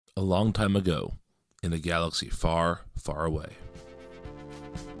a long time ago in a galaxy far, far away.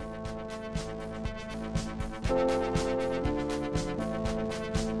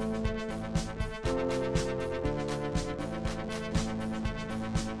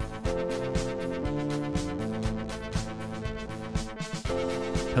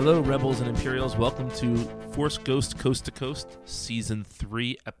 Hello, Rebels and Imperials. Welcome to Force Ghost Coast to Coast, Season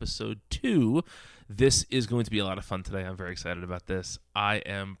 3, Episode 2. This is going to be a lot of fun today. I'm very excited about this. I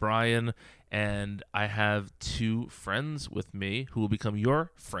am Brian, and I have two friends with me who will become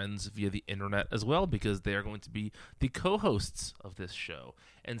your friends via the internet as well, because they are going to be the co-hosts of this show.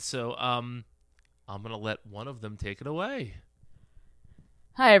 And so I'm going to let one of them take it away.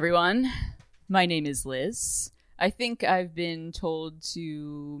 Hi, everyone. My name is Liz. I think I've been told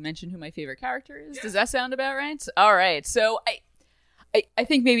to mention who my favorite character is. Does that sound about right? All right. So I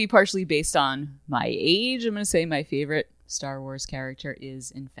think maybe partially based on my age, I'm going to say my favorite Star Wars character is,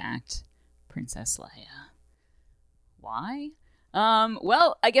 in fact, Princess Leia. Why?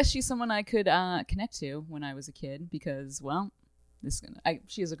 Well, I guess she's someone I could connect to when I was a kid because, well,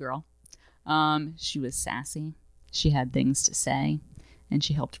 she is a girl. She was sassy. She had things to say, and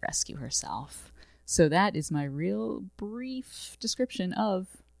she helped rescue herself. So that is my real brief description of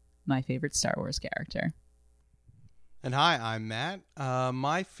my favorite Star Wars character. And hi, I'm Matt.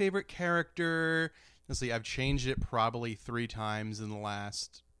 My favorite character, let's see, I've changed it probably 3 times in the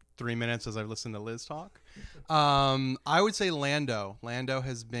last 3 minutes as I've listened to Liz talk. I would say Lando. Lando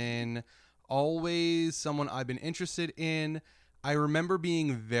has been always someone I've been interested in. I remember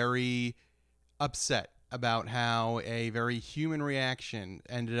being very upset about how a very human reaction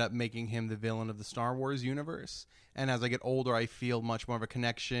ended up making him the villain of the Star Wars universe. And as I get older, I feel much more of a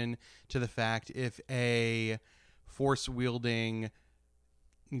connection to the fact if a force-wielding,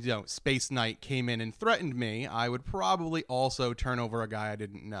 space knight came in and threatened me, I would probably also turn over a guy I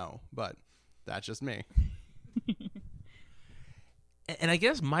didn't know. But that's just me. And I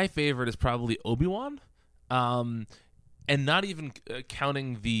guess my favorite is probably Obi-Wan. And not even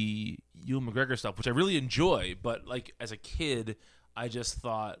counting the Ewan McGregor stuff, which I really enjoy, but like as a kid, I just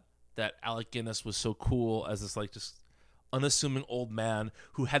thought that Alec Guinness was so cool as this like just unassuming old man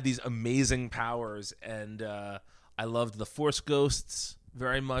who had these amazing powers, and I loved the Force Ghosts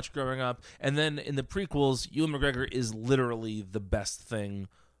very much growing up. And then in the prequels, Ewan McGregor is literally the best thing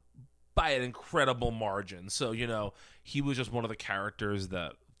by an incredible margin. So, he was just one of the characters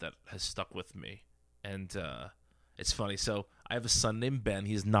that has stuck with me. And it's funny. So I have a son named Ben.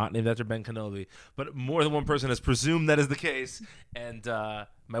 He's not named after Ben Kenobi, but more than one person has presumed that is the case. And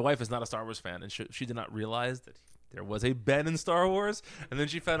my wife is not a Star Wars fan, and she did not realize that there was a Ben in Star Wars. And then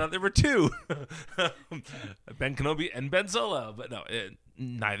she found out there were 2, Ben Kenobi and Ben Solo. But no,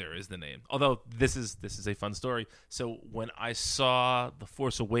 neither is the name. Although this is a fun story. So when I saw The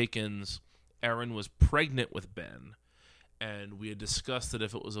Force Awakens, Erin was pregnant with Ben, and we had discussed that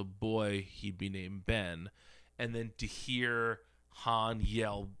if it was a boy, he'd be named Ben. And then to hear Han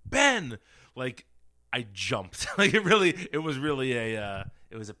yell "Ben," like I jumped. Like it was really a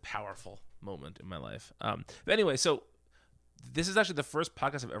powerful moment in my life. But anyway, so this is actually the first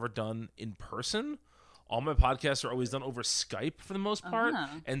podcast I've ever done in person. All my podcasts are always done over Skype for the most part,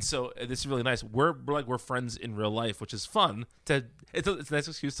 and so this is really nice. We're friends in real life, which is fun. It's a nice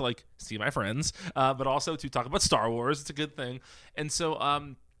excuse to like see my friends, but also to talk about Star Wars. It's a good thing, and so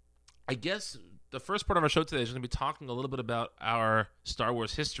I guess the first part of our show today is going to be talking a little bit about our Star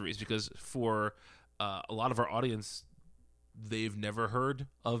Wars histories, because for a lot of our audience, they've never heard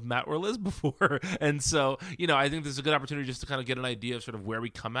of Matt or Liz before. And so, I think this is a good opportunity just to kind of get an idea of sort of where we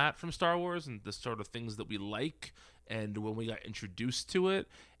come at from Star Wars and the sort of things that we like and when we got introduced to it.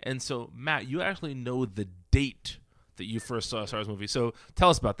 And so, Matt, you actually know the date that you first saw a Star Wars movie. So tell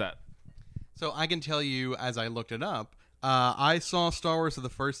us about that. So I can tell you, as I looked it up, I saw Star Wars for the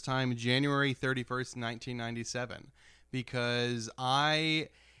first time January 31st, 1997, because I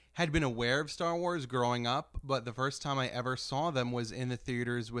had been aware of Star Wars growing up, but the first time I ever saw them was in the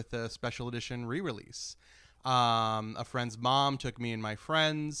theaters with a special edition re-release. A friend's mom took me and my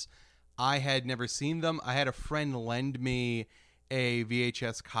friends. I had never seen them. I had a friend lend me a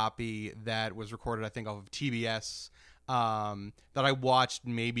VHS copy that was recorded, I think, off of TBS, that I watched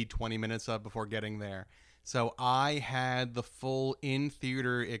maybe 20 minutes of before getting there. So I had the full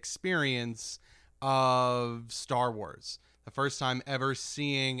in-theater experience of Star Wars. The first time ever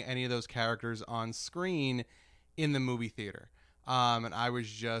seeing any of those characters on screen in the movie theater. And I was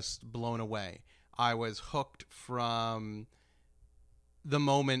just blown away. I was hooked from the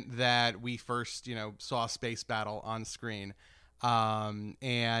moment that we first, saw Space Battle on screen. And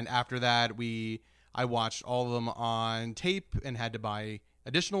after that, I watched all of them on tape and had to buy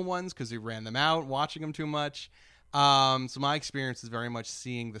additional ones because we ran them out, watching them too much. So my experience is very much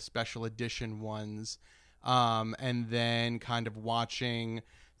seeing the special edition ones, and then kind of watching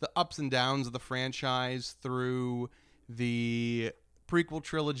the ups and downs of the franchise through the prequel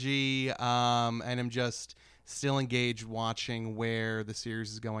trilogy, and I'm just still engaged watching where the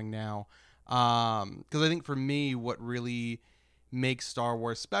series is going now. Because I think for me, what really makes Star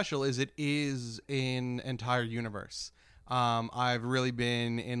Wars special is it is an entire universe. I've really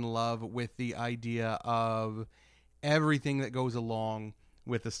been in love with the idea of everything that goes along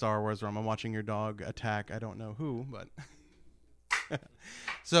with the Star Wars realm. I'm watching your dog attack. I don't know who, but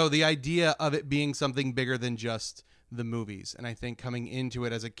so the idea of it being something bigger than just the movies. And I think coming into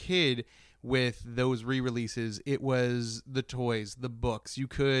it as a kid with those re-releases, it was the toys, the books. You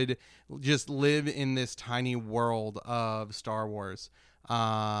could just live in this tiny world of Star Wars.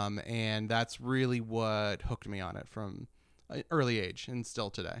 And that's really what hooked me on it from an early age and still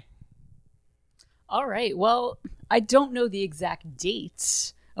today. All right. Well, I don't know the exact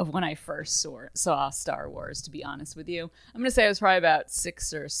date of when I first saw Star Wars, to be honest with you. I'm going to say I was probably about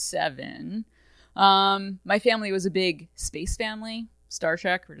 6 or 7. My family was a big space family. Star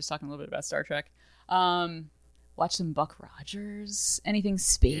Trek. We're just talking a little bit about Star Trek. Watch some Buck Rogers, anything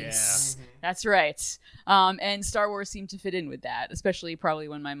space. Yeah. That's right. And Star Wars seemed to fit in with that, especially probably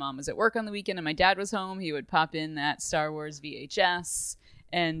when my mom was at work on the weekend and my dad was home. He would pop in that Star Wars VHS,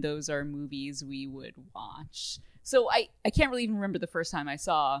 and those are movies we would watch. So I can't really even remember the first time I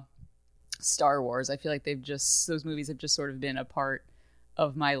saw Star Wars. I feel like those movies have just sort of been a part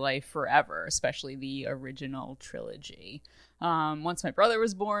of my life forever, especially the original trilogy. Once my brother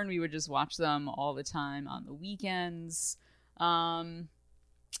was born, we would just watch them all the time on the weekends. And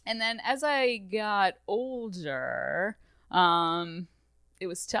then as I got older, it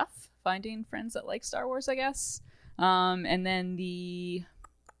was tough finding friends that like Star Wars, I guess. And then the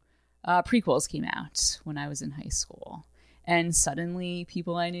prequels came out when I was in high school. And suddenly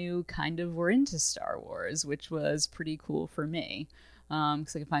people I knew kind of were into Star Wars, which was pretty cool for me.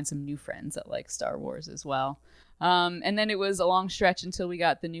 Because I could find some new friends that like Star Wars as well. And then it was a long stretch until we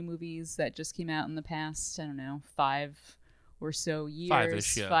got the new movies that just came out in the past, I don't know, 5 or so years.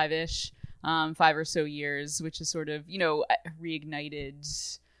 5-ish, yeah. 5-ish. 5 or so years, which is sort of,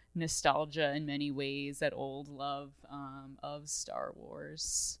 reignited nostalgia in many ways, that old love of Star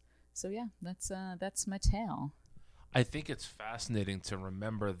Wars. So yeah, that's my tale. I think it's fascinating to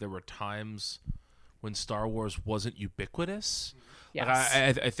remember there were times when Star Wars wasn't ubiquitous. Yes.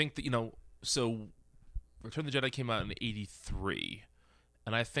 Like I think that, so Return of the Jedi came out in 83,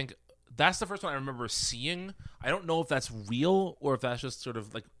 and I think that's the first one I remember seeing. I don't know if that's real or if that's just sort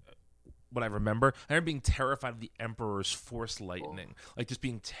of like what I remember. I remember being terrified of the Emperor's Force lightning, like just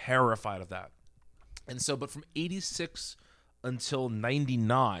being terrified of that. And so, but from 86 until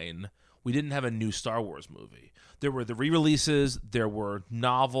 99, we didn't have a new Star Wars movie. There were the re-releases, there were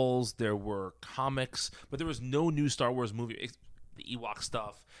novels, there were comics, but there was no new Star Wars movie. The Ewok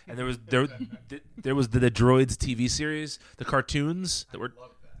stuff, and there was the Droids TV series, the cartoons that were.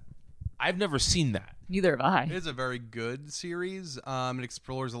 I've never seen that. Neither have I. It is a very good series. It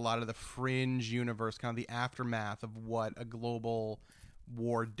explores a lot of the fringe universe, kind of the aftermath of what a global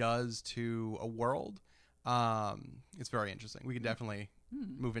war does to a world. It's very interesting. We can definitely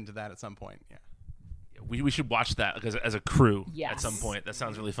move into that at some point. Yeah. We should watch that as a crew yes. at some point. That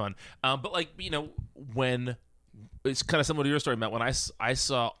sounds really fun. But when it's kind of similar to your story, Matt. When I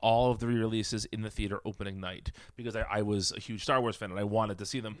saw all of the re-releases in the theater opening night because I was a huge Star Wars fan and I wanted to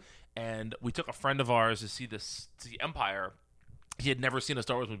see them, and we took a friend of ours to see Empire. He had never seen a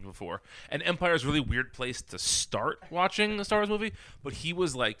Star Wars movie before, and Empire is a really weird place to start watching a Star Wars movie. But he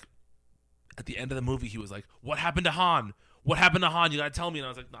was like, at the end of the movie, he was like, "What happened to Han? What happened to Han? You gotta tell me." And I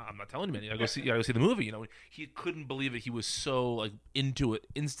was like, "No, I'm not telling you, man. You gotta go see the movie." He couldn't believe it. He was so like into it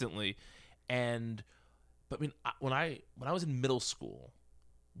instantly, But I mean, when I was in middle school,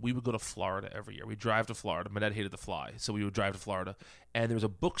 we would go to Florida every year. We'd drive to Florida. My dad hated to fly, so we would drive to Florida. And there was a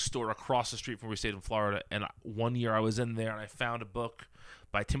bookstore across the street from where we stayed in Florida. And one year I was in there, and I found a book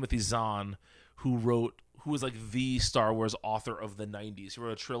by Timothy Zahn, who was like the Star Wars author of the 90s. He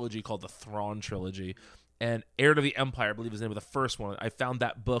wrote a trilogy called the Thrawn Trilogy. And Heir to the Empire, I believe is the name of the first one. I found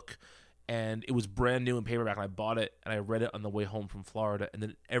that book, and it was brand new in paperback, and I bought it, and I read it on the way home from Florida. And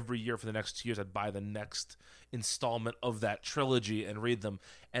then every year for the next 2 years, I'd buy the next installment of that trilogy and read them.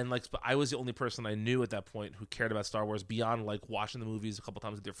 And but I was the only person I knew at that point who cared about Star Wars beyond like watching the movies a couple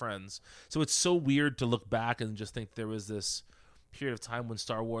times with your friends. So it's so weird to look back and just think there was this period of time when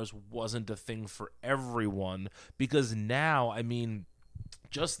Star Wars wasn't a thing for everyone, because now, I mean,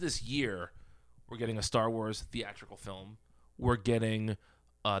 just this year, we're getting a Star Wars theatrical film. We're getting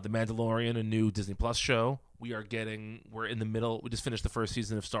The Mandalorian, a new Disney Plus show. We're in the middle. We just finished the first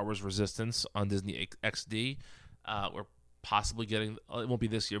season of Star Wars Resistance on Disney XD. We're possibly getting, it won't be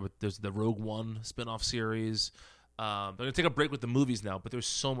this year, but there's the Rogue One spinoff series. They're going to take a break with the movies now, but there's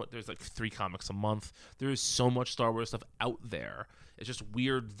so much. There's like 3 comics a month. There is so much Star Wars stuff out there. It's just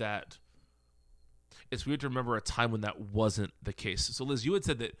weird that it's weird to remember a time when that wasn't the case. So, Liz, you had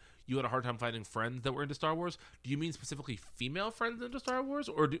said that you had a hard time finding friends that were into Star Wars. Do you mean specifically female friends into Star Wars,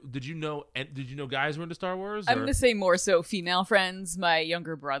 or did you know guys were into Star Wars? I'm going to say more so female friends. My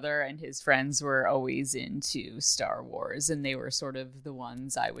younger brother and his friends were always into Star Wars, and they were sort of the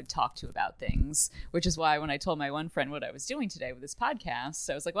ones I would talk to about things, which is why when I told my one friend what I was doing today with this podcast,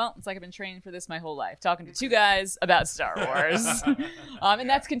 I was like, well, it's like I've been training for this my whole life, talking to 2 guys about Star Wars. And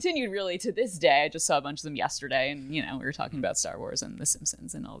that's continued really to this day. I just saw a bunch of them yesterday, and, we were talking about Star Wars and The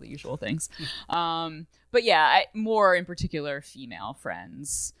Simpsons and all the usual things. But yeah, more in particular female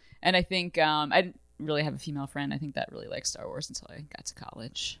friends. And I think I didn't really have a female friend, I think, that really liked Star Wars until I got to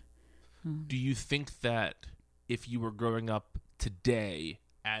college. Do you think that if you were growing up today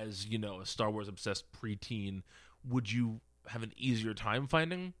as, a Star Wars obsessed preteen, would you have an easier time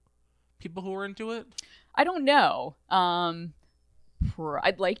finding people who were into it? I don't know.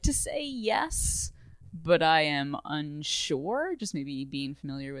 I'd like to say yes, but I am unsure, just maybe being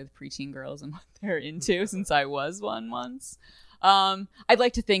familiar with preteen girls and what they're into since I was one once. I'd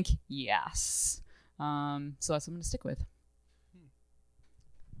like to think yes. So that's what I'm going to stick with.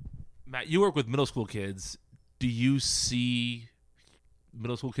 Matt, you work with middle school kids. Do you see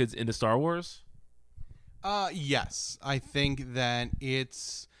middle school kids into Star Wars? Yes. I think that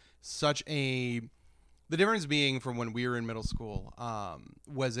it's such a... The difference being from when we were in middle school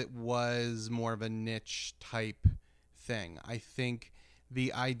was more of a niche type thing. I think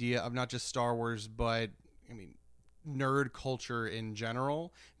the idea of not just Star Wars, but nerd culture in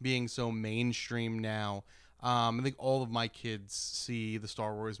general being so mainstream now. I think all of my kids see the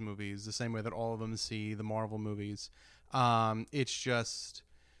Star Wars movies the same way that all of them see the Marvel movies. It's just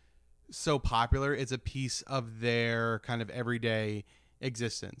so popular. It's a piece of their kind of everyday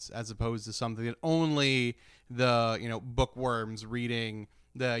existence, as opposed to something that only the bookworms reading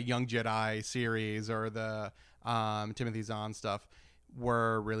the Young Jedi series or the Timothy Zahn stuff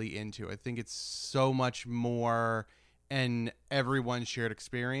were really into. I think it's so much more an everyone's shared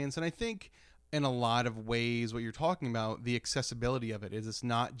experience, and I think in a lot of ways what you're talking about, the accessibility of it is it's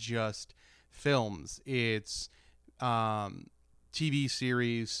not just films, it's TV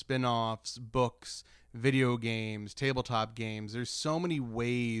series, spin-offs, books, video games, tabletop games. There's so many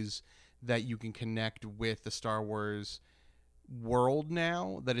ways that you can connect with the Star Wars world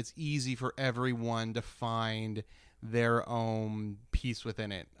now that it's easy for everyone to find their own piece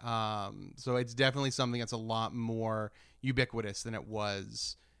within it. So it's definitely something that's a lot more ubiquitous than it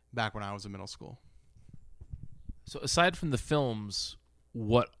was back when I was in middle school. So aside from the films,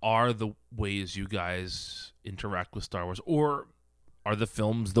 what are the ways you guys interact with Star Wars? Or are the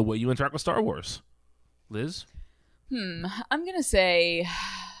films the way you interact with Star Wars? Liz? I'm going to say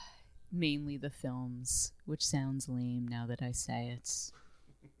mainly the films, which sounds lame now that I say it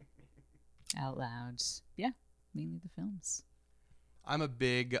out loud. Yeah, mainly the films. I'm a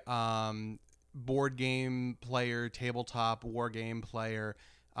big board game player, tabletop war game player.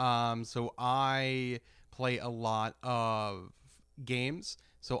 So I play a lot of games.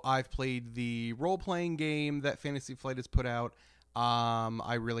 So I've played the role-playing game that Fantasy Flight has put out.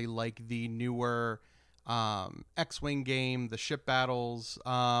 I really like the newer X-Wing game, the ship battles,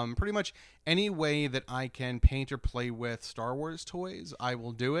 pretty much any way that I can paint or play with Star Wars toys, I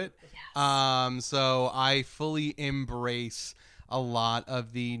will do it. Yes. So I fully embrace a lot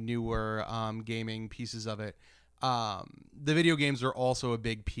of the newer gaming pieces of it. The video games are also a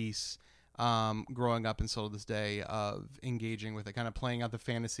big piece growing up until this day of engaging with it, kind of playing out the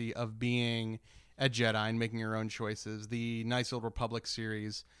fantasy of being a Jedi and making your own choices. The Knights of the Republic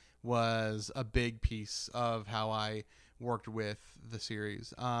series was a big piece of how I worked with the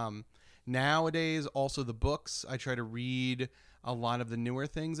series. Nowadays, also the books. I try to read a lot of the newer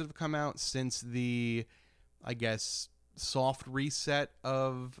things that have come out since the, I guess, soft reset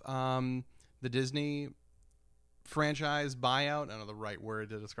of the Disney franchise buyout. I don't know the right word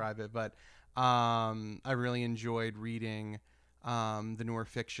to describe it, but I really enjoyed reading the newer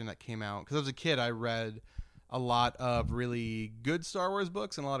fiction that came out. Because as a kid, I read a lot of really good Star Wars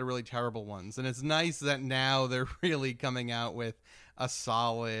books and a lot of really terrible ones. And it's nice that now they're really coming out with a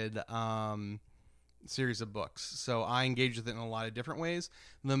solid series of books. So I engage with it in a lot of different ways.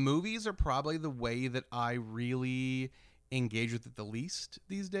 The movies are probably the way that I really engage with it the least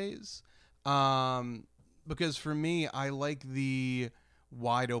these days. Because for me, I like the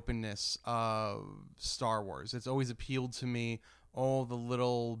wide openness of Star Wars. It's always appealed to me, all the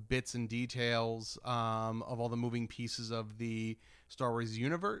little bits and details of all the moving pieces of the Star Wars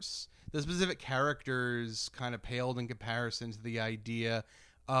universe. The specific characters kind of paled in comparison to the idea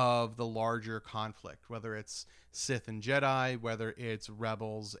of the larger conflict, whether it's Sith and Jedi, whether it's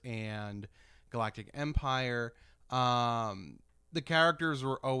Rebels and Galactic Empire. The characters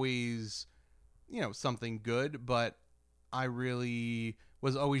were always, something good, but I really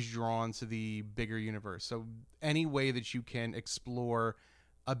was always drawn to the bigger universe. So any way that you can explore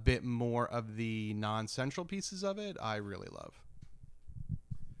a bit more of the non-central pieces of it, I really love.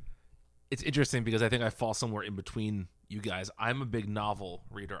 It's interesting because I think I fall somewhere in between you guys. I'm a big novel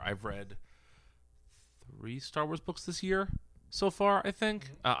reader. I've read 3 Star Wars books this year so far, I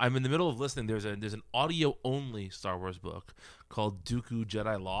think. I'm in the middle of listening. There's an audio-only Star Wars book called Dooku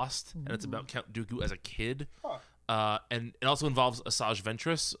Jedi Lost, and it's about Count Dooku as a kid. And it also involves Asajj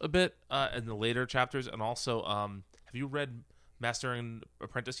Ventress a bit in the later chapters. And also, have you read Master and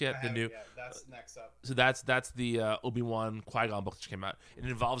Apprentice yet? That's next up. So that's the Obi-Wan Qui-Gon book that came out. It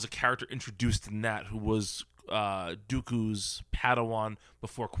involves a character introduced in that who was Dooku's Padawan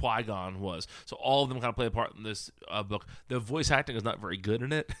before Qui-Gon was. So all of them kind of play a part in this book. The voice acting is not very good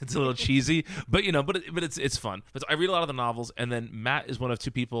in it. It's a little cheesy, but it's fun. But I read a lot of the novels, and then Matt is one of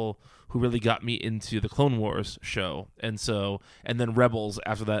 2 people who really got me into the Clone Wars show, and then Rebels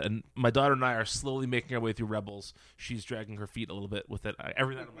after that. And my daughter and I are slowly making our way through Rebels. She's dragging her feet a little bit with it.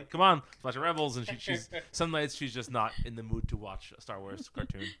 Every night I'm like, "Come on, let's watch Rebels," and she's some nights she's just not in the mood to watch a Star Wars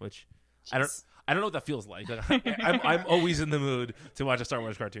cartoon, which I don't know what that feels like. I'm always in the mood to watch a Star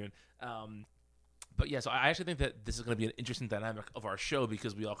Wars cartoon. But yeah, so I actually think that this is going to be an interesting dynamic of our show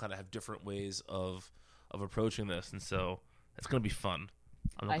because we all kind of have different ways of approaching this, and so it's going to be fun.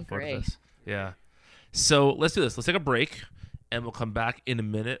 I'm looking forward to this. Yeah. So let's do this. Let's take a break, and we'll come back in a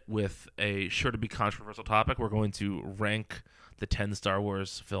minute with a sure to be controversial topic. We're going to rank the 10 Star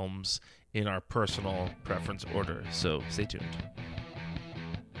Wars films in our personal preference order. So stay tuned.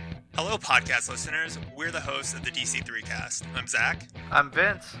 Hello, podcast listeners. We're the hosts of the DC3 Cast. I'm Zach. I'm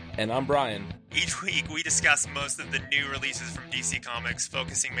Vince. And I'm Brian. Each week, we discuss most of the new releases from DC Comics,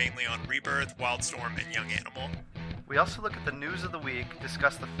 focusing mainly on Rebirth, Wildstorm, and Young Animal. We also look at the news of the week,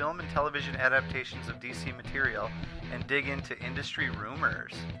 discuss the film and television adaptations of DC material, and dig into industry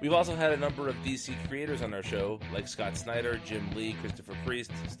rumors. We've also had a number of DC creators on our show, like Scott Snyder, Jim Lee, Christopher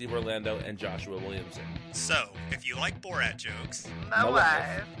Priest, Steve Orlando, and Joshua Williamson. So, if you like Borat jokes, no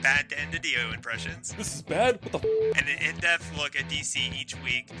way, bad Dio impressions, this is bad, what the and an in-depth look at DC each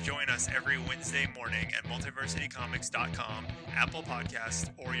week, join us every Wednesday morning at multiversitycomics.com, Apple Podcasts,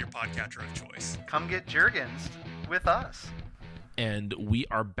 or your podcatcher of choice. Come get Jurgens with us. And we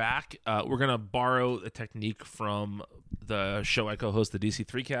are back. We're going to borrow a technique from the show I co-host, the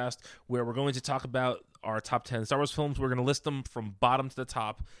DC3 Cast, where we're going to talk about our top 10 Star Wars films. We're going to list them from bottom to the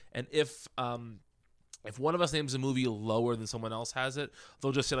top. And if one of us names a movie lower than someone else has it,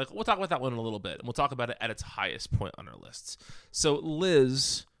 they'll just say, like, we'll talk about that one in a little bit. And we'll talk about it at its highest point on our lists. So,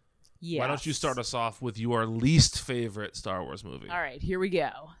 Liz, why don't you start us off with your least favorite Star Wars movie? All right, here we go.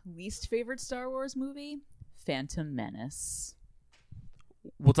 Least favorite Star Wars movie? Phantom Menace.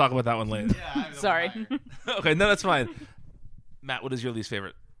 We'll talk about that one later. Sorry. Okay, no, that's fine. Matt, what is your least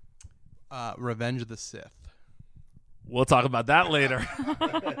favorite? Revenge of the Sith. We'll talk about that later.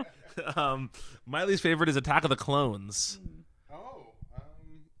 My least favorite is Attack of the Clones.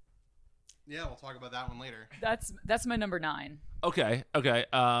 Yeah, we'll talk about that one later. That's my number 9. Okay. That's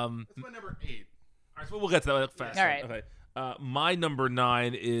my number 8. All right, so we'll get to that fast. All right. Okay. My number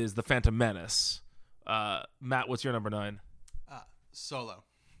 9 is The Phantom Menace. Matt, what's your number 9? Solo.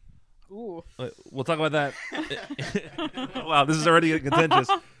 Ooh. We'll talk about that. Wow, this is already getting contentious.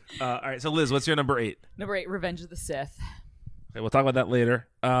 All right, so Liz, what's your number 8? Number 8, Revenge of the Sith. Okay, we'll talk about that later.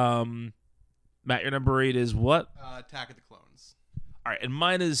 Matt, your number 8 is what? Attack of the Clones. All right, and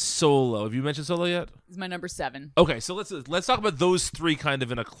mine is Solo. Have you mentioned Solo yet? This is my number 7. Okay, so let's talk about those 3 kind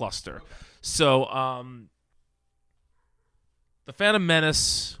of in a cluster. Okay. So, The Phantom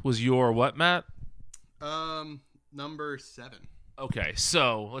Menace was your what, Matt? Number 7. Okay,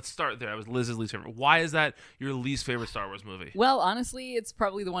 so let's start there. That was Liz's least favorite. Why is that your least favorite Star Wars movie? Well, honestly, it's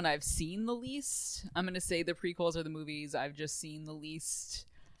probably the one I've seen the least. I'm going to say the prequels are the movies I've just seen the least.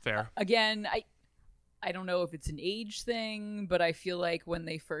 Fair. Again, I don't know if it's an age thing, but I feel like when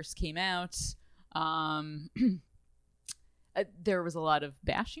they first came out, there was a lot of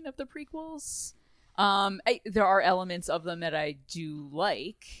bashing of the prequels. There are elements of them that I do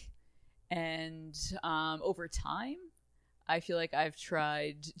like, and over time, I feel like I've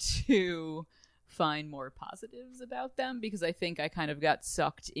tried to find more positives about them, because I think I kind of got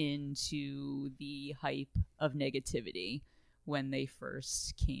sucked into the hype of negativity when they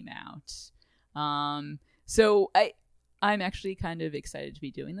first came out. So I'm actually kind of excited to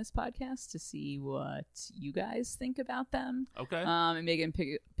be doing this podcast to see what you guys think about them. Okay. And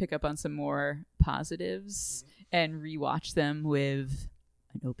maybe pick up on some more positives and rewatch them with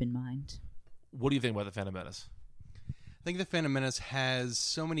an open mind. What do you think about The Phantom Menace? I think The Phantom Menace has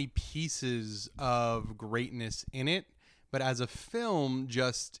so many pieces of greatness in it, but as a film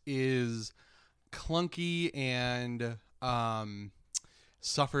just is clunky and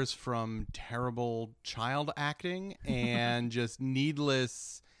suffers from terrible child acting and just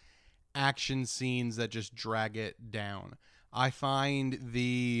needless action scenes that just drag it down. I find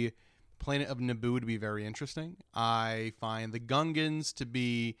the planet of Naboo to be very interesting. I find the Gungans to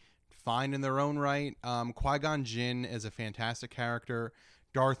be fine in their own right. Qui-Gon Jinn is a fantastic character.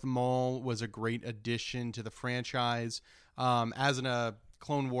 Darth Maul was a great addition to the franchise. As a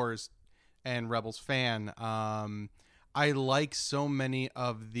Clone Wars and Rebels fan, I like so many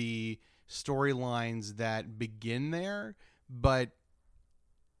of the storylines that begin there, but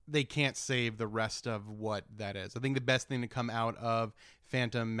they can't save the rest of what that is. I think the best thing to come out of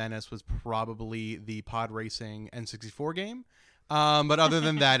Phantom Menace was probably the pod racing N64 game. But other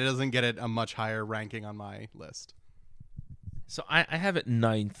than that, it doesn't get it a much higher ranking on my list. So I have it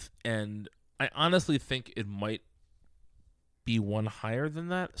 9th, and I honestly think it might be one higher than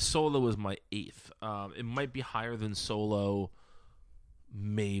that. Solo is my 8th. It might be higher than Solo,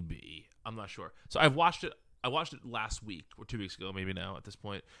 maybe. I'm not sure. So I watched it last week or 2 weeks ago, maybe now at this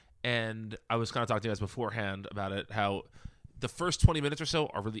point, and I was kind of talking to you guys beforehand about it, how the first 20 minutes or so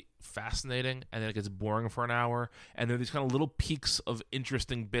are really fascinating, and then it gets boring for an hour, and there are these kind of little peaks of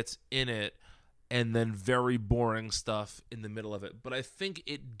interesting bits in it, and then very boring stuff in the middle of it. But I think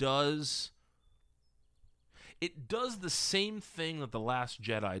it does the same thing that The Last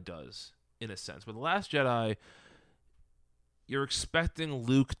Jedi does, in a sense. With The Last Jedi, you're expecting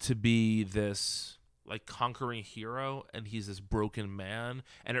Luke to be this like conquering hero, and he's this broken man,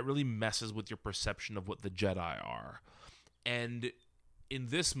 and it really messes with your perception of what the Jedi are. And in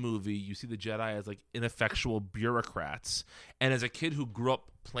this movie, you see the Jedi as like ineffectual bureaucrats. And as a kid who grew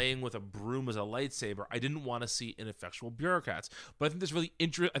up playing with a broom as a lightsaber, I didn't want to see ineffectual bureaucrats. But I think there's really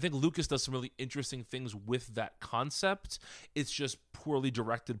I think Lucas does some really interesting things with that concept. It's just poorly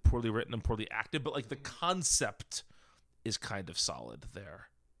directed, poorly written, and poorly acted. But like the concept is kind of solid there.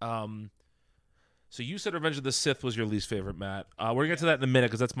 So you said Revenge of the Sith was your least favorite, Matt. We're gonna get to that in a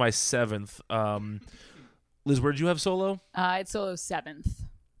minute because that's my 7th. Liz, where did you have Solo? I had Solo 7th.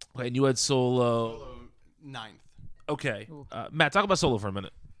 Okay, and you had Solo 9th. Okay. Matt, talk about Solo for a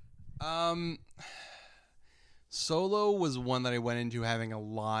minute. Solo was one that I went into having a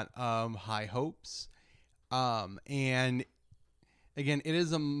lot of high hopes. And again, it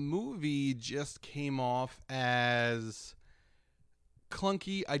is a movie just came off as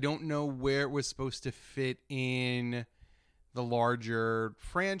clunky. I don't know where it was supposed to fit in the larger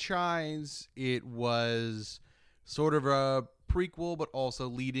franchise. It was sort of a prequel, but also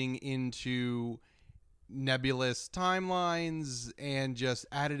leading into nebulous timelines, and just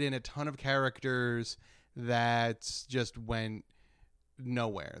added in a ton of characters that just went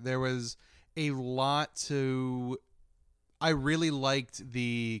nowhere. There was a lot to... I really liked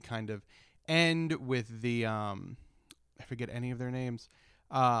the kind of end with the I forget any of their names.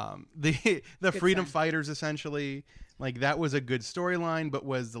 The freedom fighters, essentially. Like, that was a good storyline, but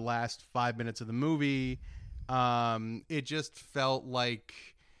was the last 5 minutes of the movie. It just felt like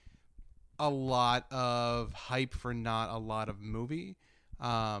a lot of hype for not a lot of movie.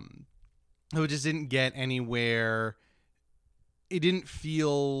 It just didn't get anywhere. It didn't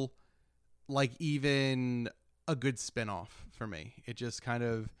feel like even a good spin-off for me. It just kind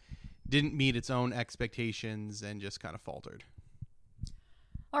of didn't meet its own expectations and just kind of faltered.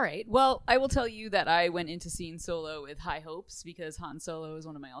 All right. Well, I will tell you that I went into seeing Solo with high hopes because Han Solo is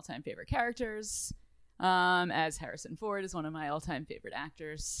one of my all-time favorite characters, as Harrison Ford is one of my all-time favorite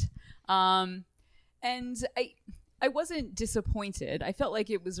actors. And I wasn't disappointed. I felt like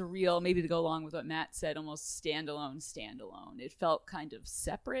it was a real, maybe to go along with what Matt said, almost standalone. It felt kind of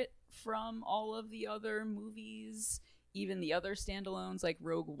separate from all of the other movies. Even the other standalones like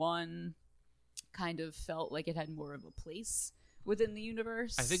Rogue One kind of felt like it had more of a place within the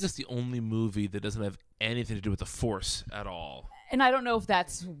universe. I think it's the only movie that doesn't have anything to do with the Force at all. And I don't know if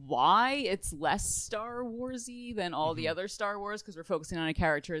that's why it's less Star Warsy than all the other Star Wars, because we're focusing on a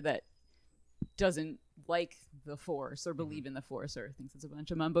character that doesn't like the Force or believe in the Force or thinks it's a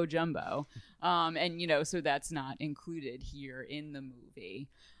bunch of mumbo jumbo. And, so that's not included here in the movie.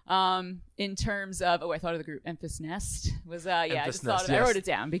 In terms of, I thought of the group Enfys Nest was, I just thought of it. I wrote it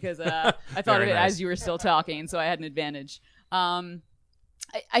down because I thought of it as you were still talking, so I had an advantage.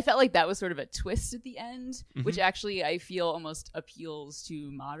 I felt like that was sort of a twist at the end, which actually I feel almost appeals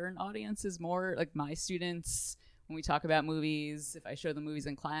to modern audiences more. Like my students, when we talk about movies, if I show them movies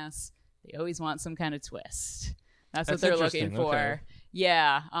in class, they always want some kind of twist. That's what they're looking for. Okay.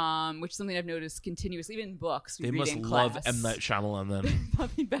 Yeah, which is something I've noticed continuously, even in books. They must love M. Night Shyamalan then.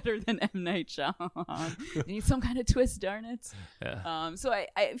 Nothing better than M. Night Shyamalan. They need some kind of twist, darn it. Yeah. So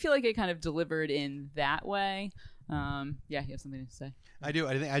I feel like it kind of delivered in that way. You have something to say? I do.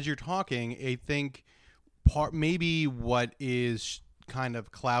 I think as you're talking, I think maybe what is kind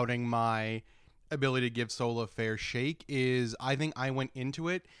of clouding my ability to give Solo a fair shake is I think I went into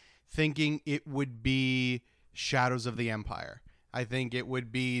it thinking it would be Shadows of the Empire. I think it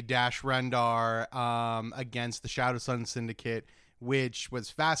would be Dash Rendar against the Shadow Sun Syndicate, which was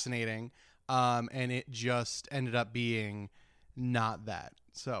fascinating, and it just ended up being not that.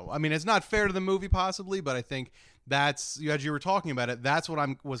 So, I mean, it's not fair to the movie possibly, but I think that's, as you were talking about it, that's what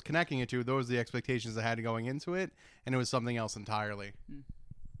I was connecting it to. Those are the expectations I had going into it, and it was something else entirely.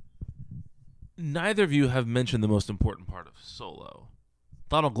 Neither of you have mentioned the most important part of Solo.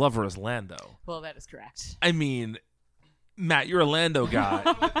 Donald Glover is Lando. Well, that is correct. I mean, Matt, you're a Lando guy.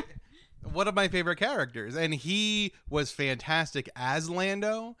 One of my favorite characters, and he was fantastic as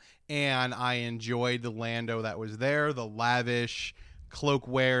Lando, and I enjoyed the Lando that was there, the lavish,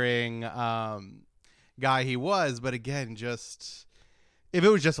 cloak-wearing guy he was. But again, just if it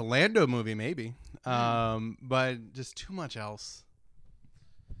was just a Lando movie, maybe. But just too much else.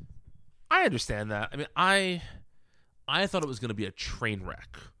 I understand that. I mean, I thought it was going to be a train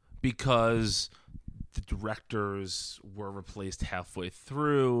wreck because the directors were replaced halfway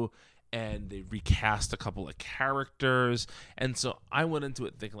through and they recast a couple of characters, and so I went into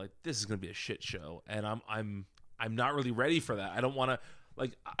it thinking like this is going to be a shit show, and I'm not really ready for that. I don't want to,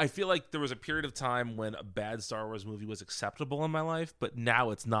 like, I feel like there was a period of time when a bad Star Wars movie was acceptable in my life, but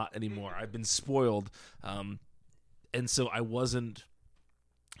now it's not anymore. I've been spoiled, and so I wasn't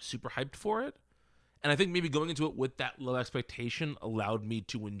super hyped for it. And I think maybe going into it with that low expectation allowed me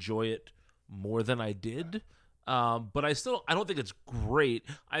to enjoy it more than I did. But I don't think it's great.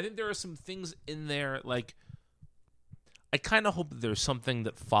 I think there are some things in there, like, I kind of hope that there's something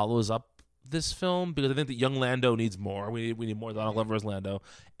that follows up this film, because I think that young Lando needs more. We need more Donald Glover as Lando.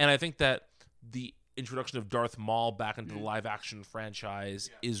 And I think that the introduction of Darth Maul back into the live-action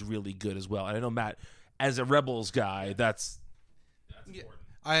franchise is really good as well. And I know, Matt, as a Rebels guy, that's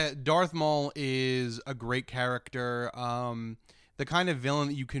important. Darth Maul is a great character. The kind of villain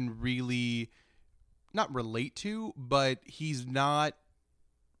that you can really not relate to, but he's not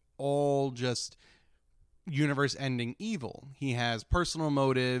all just universe-ending evil. He has personal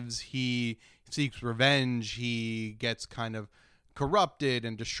motives. He seeks revenge. He gets kind of corrupted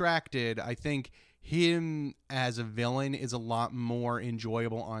and distracted. I think him as a villain is a lot more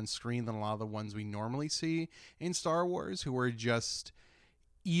enjoyable on screen than a lot of the ones we normally see in Star Wars, who are just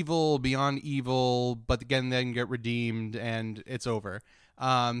evil beyond evil, but again then get redeemed and it's over.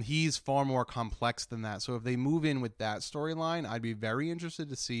 He's far more complex than that. So if they move in with that storyline, I'd be very interested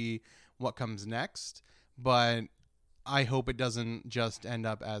to see what comes next. But I hope it doesn't just end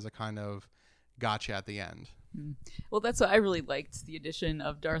up as a kind of gotcha at the end. Well, that's what I really liked, the addition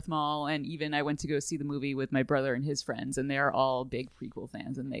of Darth Maul, and even I went to go see the movie with my brother and his friends, and they're all big prequel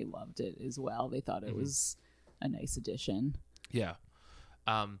fans, and they loved it as well. They thought it was a nice addition. Yeah.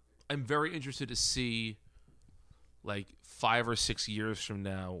 I'm very interested to see, like, 5 or 6 years from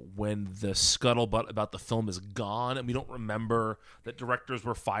now, when the scuttlebutt about the film is gone and we don't remember that directors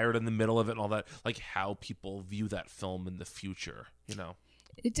were fired in the middle of it and all that, like, how people view that film in the future, you know?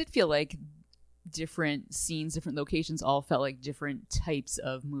 It did feel like different scenes, different locations all felt like different types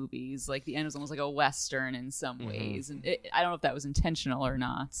of movies. Like, the end was almost like a Western in some ways. And I don't know if that was intentional or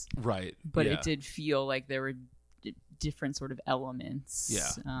not. Right. But it did feel like there were different sort of elements. Yeah.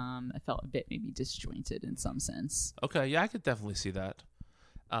 I felt a bit maybe disjointed in some sense. Okay, yeah, I could definitely see that.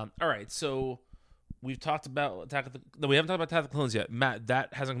 All right, so we've talked about we haven't talked about Attack of the Clones yet. Matt,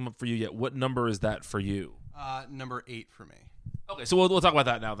 that hasn't come up for you yet. What number is that for you? Number 8 for me. Okay, so we'll talk about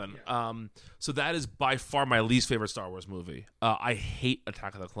that now then. Yeah. So that is by far my least favorite Star Wars movie. I hate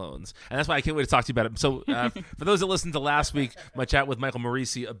Attack of the Clones, and that's why I can't wait to talk to you about it. So for those that listened to last week, my chat with Michael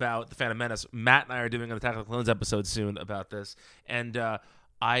Morisi about The Phantom Menace, Matt and I are doing an Attack of the Clones episode soon about this, and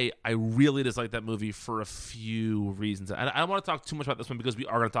I really dislike that movie for a few reasons. And I don't want to talk too much about this one because we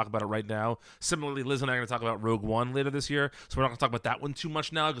are going to talk about it right now. Similarly, Liz and I are going to talk about Rogue One later this year, so we're not going to talk about that one too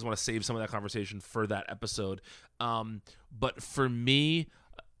much now because I want to save some of that conversation for that episode. But for me,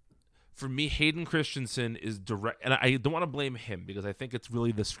 Hayden Christensen is direct, and I don't want to blame him because I think it's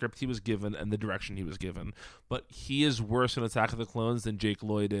really the script he was given and the direction he was given. But he is worse in Attack of the Clones than Jake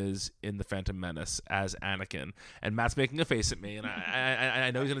Lloyd is in The Phantom Menace as Anakin. And Matt's making a face at me, and I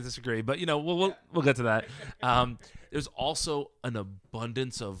know he's going to disagree, but we'll get to that. There's also an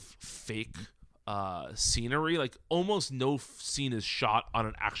abundance of fake scenery. Like almost no scene is shot on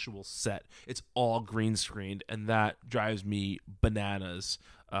an actual set. It's all green screened, and that drives me bananas.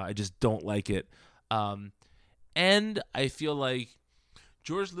 I just don't like it. And I feel like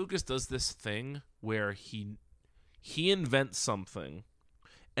George Lucas does this thing where he invents something,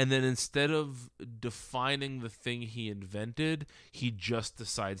 and then instead of defining the thing he invented, he just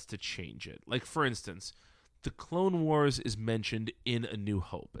decides to change it. Like, for instance, the Clone Wars is mentioned in A New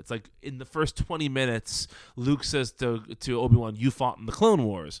Hope. It's like in the first 20 minutes, Luke says to Obi-Wan, "You fought in the Clone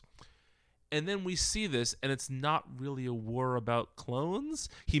Wars." And then we see this, and it's not really a war about clones.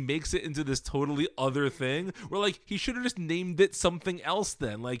 He makes it into this totally other thing. Where, like, he should have just named it something else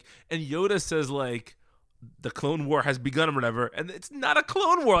then. Like, and Yoda says, like, the Clone War has begun or whatever, and it's not a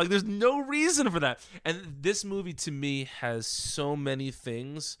Clone War. Like, there's no reason for that. And this movie, to me, has so many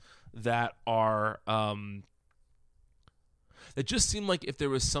things that are that just seem like if there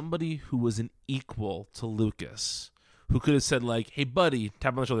was somebody who was an equal to Lucas, who could have said, like, "Hey, buddy,"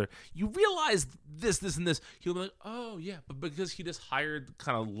 tap on the shoulder, "you realize this, and this," he'll be like, "Oh, yeah." But because he just hired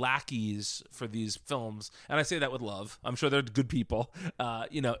kind of lackeys for these films, and I say that with love, I'm sure they're good people,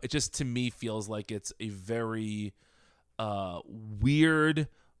 it just, to me, feels like it's a very weird,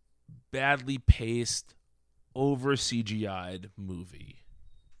 badly paced, over CGI'd movie.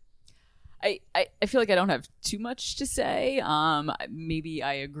 I feel like I don't have too much to say. Maybe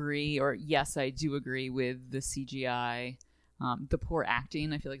I agree, or yes, I do agree with the CGI. The poor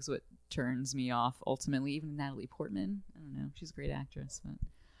acting, I feel like, is what turns me off ultimately. Even Natalie Portman, I don't know, she's a great actress, but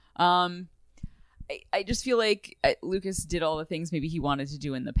I just feel like Lucas did all the things maybe he wanted to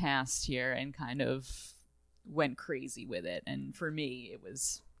do in the past here and kind of went crazy with it. And for me, it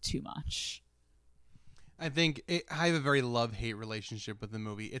was too much. I think I have a very love-hate relationship with the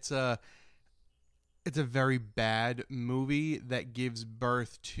movie. It's a very bad movie that gives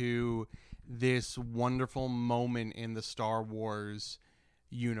birth to this wonderful moment in the Star Wars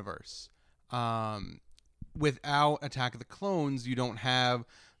universe. Without Attack of the Clones, you don't have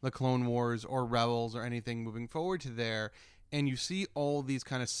the Clone Wars or Rebels or anything moving forward to there. And you see all these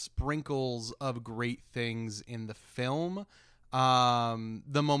kind of sprinkles of great things in the film.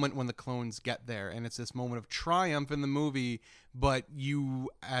 The moment when the clones get there, and it's this moment of triumph in the movie, but you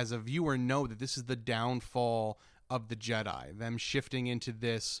as a viewer know that this is the downfall of the Jedi. Them shifting into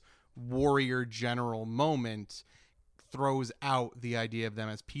this warrior general moment throws out the idea of them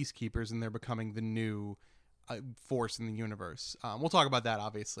as peacekeepers, and they're becoming the new force in the universe. We'll talk about that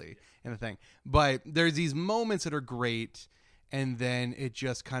obviously in the thing, but there's these moments that are great, and then it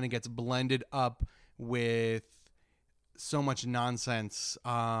just kind of gets blended up with so much nonsense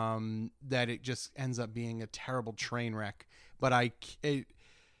that it just ends up being a terrible train wreck. But I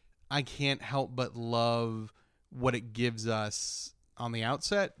can't help but love what it gives us on the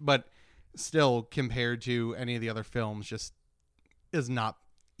outset, but still, compared to any of the other films, just does not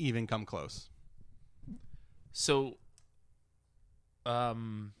even come close. So,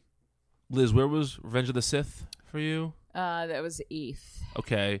 Liz, where was Revenge of the Sith for you? That was 8th.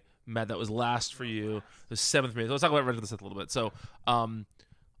 Okay. Matt, that was last for you. The 7th movie. Let's talk about Revenge of the Sith a little bit. So,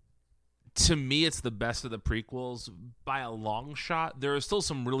 to me, it's the best of the prequels by a long shot. There are still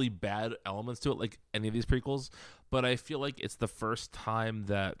some really bad elements to it, like any of these prequels, but I feel like it's the first time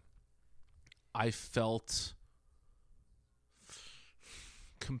that I felt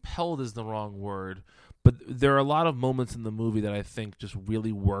compelled is the wrong word, but there are a lot of moments in the movie that I think just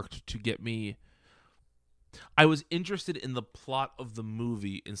really worked to get me. I was interested in the plot of the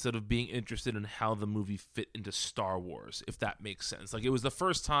movie instead of being interested in how the movie fit into Star Wars, if that makes sense. Like, it was the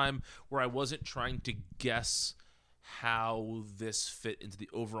first time where I wasn't trying to guess how this fit into the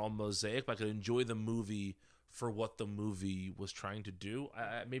overall mosaic, but I could enjoy the movie for what the movie was trying to do.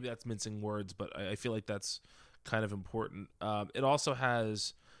 Maybe that's mincing words, but I feel like that's kind of important. It also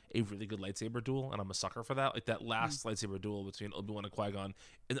has a really good lightsaber duel, and I'm a sucker for that. Like, that last lightsaber duel between Obi-Wan and Qui-Gon,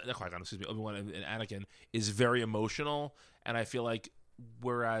 Obi-Wan and Anakin is very emotional, and I feel like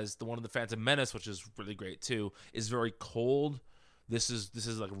whereas the one in the Phantom Menace, which is really great too, is very cold, this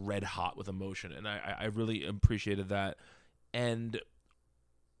is like red hot with emotion, and I really appreciated that. And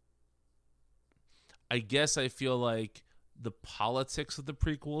I guess I feel like the politics of the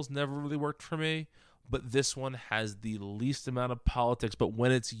prequels never really worked for me, but this one has the least amount of politics, but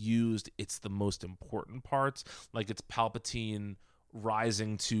when it's used, it's the most important parts. Like it's Palpatine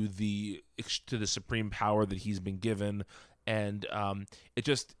rising to the supreme power that he's been given, and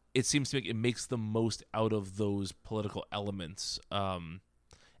it seems to makes the most out of those political elements.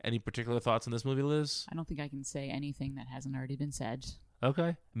 Any particular thoughts on this movie, Liz? I don't think I can say anything that hasn't already been said.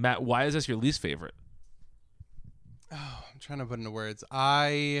 Okay. Matt, why is this your least favorite? Oh, I'm trying to put into words.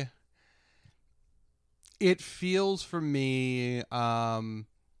 It feels for me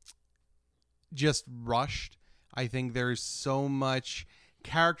just rushed. I think there's so much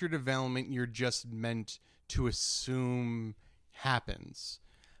character development you're just meant to assume happens.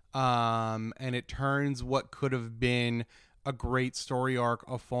 And it turns what could have been a great story arc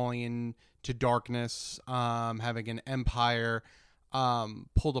of falling into darkness, having an empire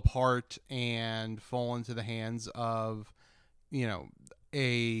pulled apart and fall into the hands of,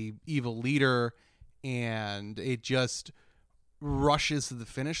 a evil leader, and it just rushes to the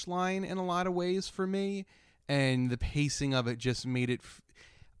finish line in a lot of ways for me, and the pacing of it just made it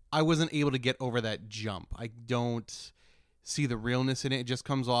I wasn't able to get over that jump. I don't see the realness in it. It just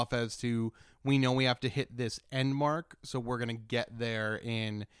comes off as to, we know we have to hit this end mark, so we're going to get there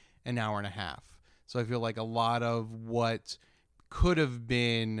in an hour and a half. So I feel like a lot of what could have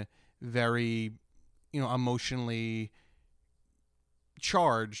been very, emotionally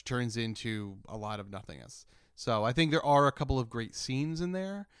charged turns into a lot of nothingness. So I think there are a couple of great scenes in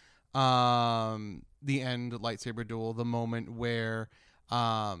there. The end lightsaber duel, the moment where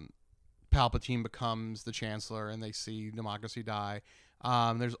Palpatine becomes the Chancellor and they see democracy die.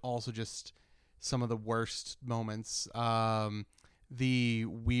 There's also just some of the worst moments. The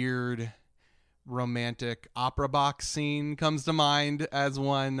weird romantic opera box scene comes to mind as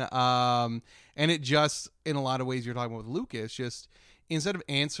one. And it just, in a lot of ways, you're talking about with Lucas, just instead of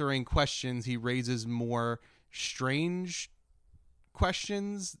answering questions, he raises more strange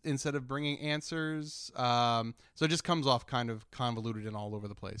questions instead of bringing answers. So it just comes off kind of convoluted and all over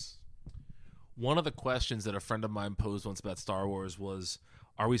the place. One of the questions that a friend of mine posed once about Star Wars was,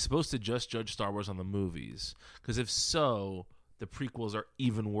 are we supposed to just judge Star Wars on the movies? Because if so, the prequels are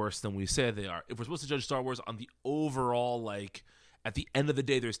even worse than we say they are. If we're supposed to judge Star Wars on the overall, like, at the end of the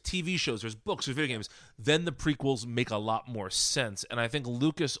day, there's TV shows, there's books, there's video games, then the prequels make a lot more sense. And I think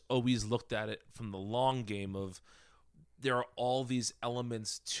Lucas always looked at it from the long game of, there are all these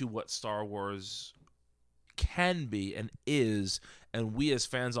elements to what Star Wars can be and is, and we as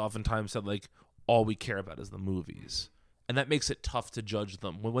fans oftentimes said, like, all we care about is the movies. And that makes it tough to judge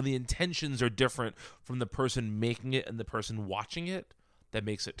them. When the intentions are different from the person making it and the person watching it, that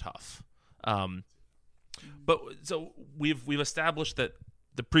makes it tough. But so we've established that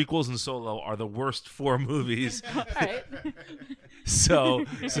the prequels and Solo are the worst 4 movies. All right. So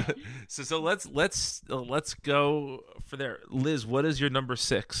let's go for there. Liz, what is your number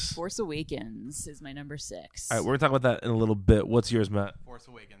 6? Force Awakens is my number 6. All right, we're gonna talk about that in a little bit. What's yours, Matt? Force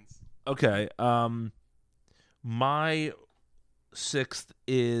Awakens. Okay. My 6th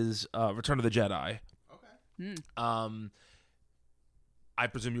is Return of the Jedi. Okay. I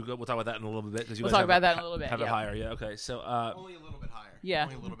presume we'll talk about that in a little bit. We'll talk about that in a little bit. Have it higher, yeah. Okay, so Only a little bit higher. Yeah.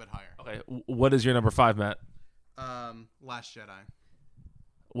 Only a little bit higher. okay, what is your number 5, Matt? Last Jedi.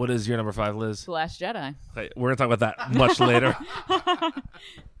 What is your number 5, Liz? The Last Jedi. Okay, we're gonna talk about that much later.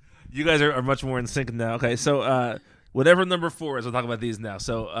 You guys are much more in sync now. Okay, so whatever number 4 is, we'll talk about these now.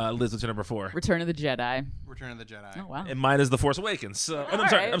 So Liz, what's your number 4? Return of the Jedi. Return of the Jedi. Oh, wow. And mine is The Force Awakens. So, All I'm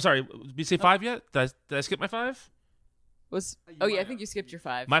right. sorry. Did you say 5 yet? Did I skip my 5? Oh, yeah, I think you skipped your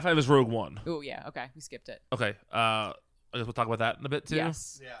 5. My 5 is Rogue One. Oh, yeah, okay. We skipped it. Okay. I guess we'll talk about that in a bit too.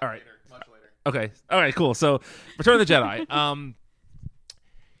 Yes. Yeah. All right. Later. Much later. Okay. All right. Cool. So, Return of the Jedi.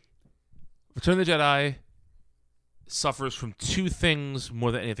 Return of the Jedi suffers from 2 things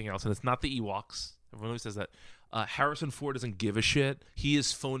more than anything else, and it's not the Ewoks. Everyone always says that. Harrison Ford doesn't give a shit. He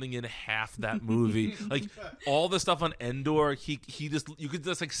is phoning in half that movie. Like all the stuff on Endor, he just, you could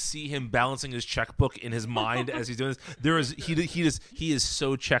just like see him balancing his checkbook in his mind as he's doing this. He is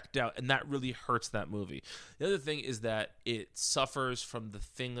so checked out, and that really hurts that movie. The other thing is that it suffers from the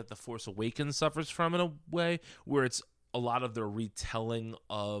thing that The Force Awakens suffers from in a way, where it's a lot of the retelling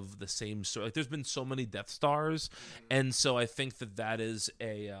of the same story. Like there's been so many Death Stars, and so I think that is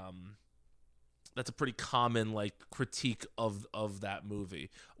a that's a pretty common like critique of that movie.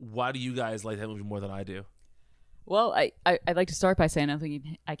 Why do you guys like that movie more than I do? Well, I'd like to start by saying I don't think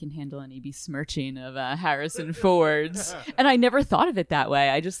I can handle any besmirching of Harrison Ford. And I never thought of it that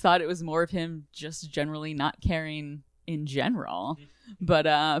way. I just thought it was more of him just generally not caring in general.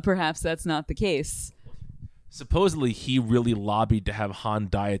 But perhaps that's not the case. supposedly he really lobbied to have Han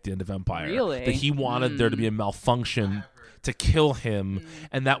die at the end of Empire. Really? That he wanted there to be a malfunction to kill him,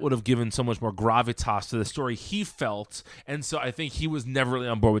 and that would have given so much more gravitas to the story he felt. And so I think he was never really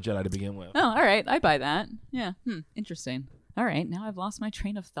on board with Jedi to begin with. Oh, all right. I buy that. Yeah. Interesting. All right. Now I've lost my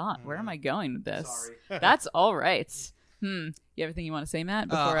train of thought. Where am I going with this? Sorry. That's all right. You have anything you want to say, Matt?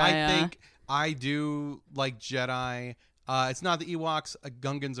 Before I think I do like Jedi. It's not the Ewoks.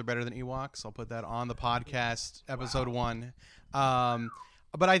 Gungans are better than Ewoks. I'll put that on the podcast, episode 1.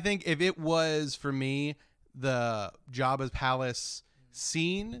 But I think if it was for me the Jabba's palace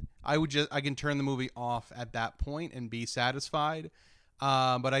scene, I can turn the movie off at that point and be satisfied.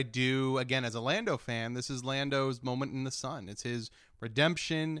 But I do, again, as a Lando fan, this is Lando's moment in the sun. It's his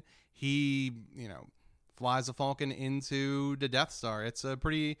redemption. He, flies a Falcon into the Death Star. It's a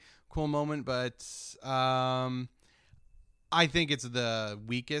pretty cool moment, but I think it's the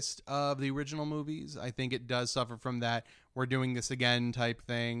weakest of the original movies. I think it does suffer from that we're doing this again type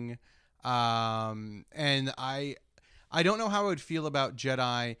thing. And I don't know how I would feel about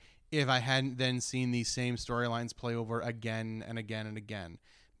Jedi if I hadn't then seen these same storylines play over again and again and again.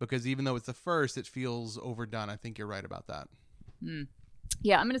 Because even though it's the first, it feels overdone. I think you're right about that.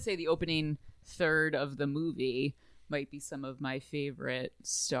 Yeah, I'm going to say the opening third of the movie might be some of my favorite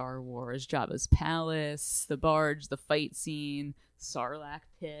Star Wars. Jabba's palace, the barge, the fight scene, Sarlacc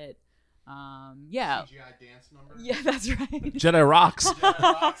pit. Yeah. CGI dance number? Yeah, that's right. Jedi rocks.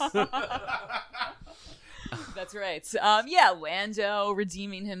 That's right. Yeah, Lando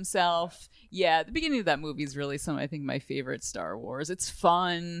redeeming himself. Yeah, the beginning of that movie is really I think, my favorite Star Wars. It's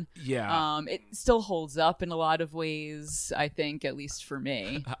fun. Yeah. It still holds up in a lot of ways, I think, at least for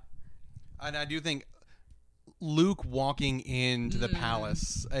me. And I do think Luke walking into the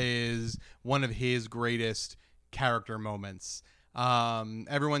palace is one of his greatest character moments.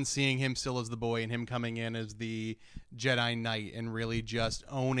 Everyone seeing him still as the boy and him coming in as the Jedi Knight and really just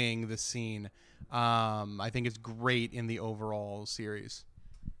owning the scene. I think it's great in the overall series.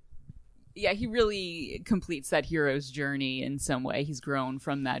 Yeah, he really completes that hero's journey in some way. He's grown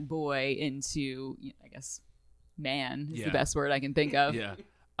from that boy into, I guess, man is the best word I can think of. Yeah.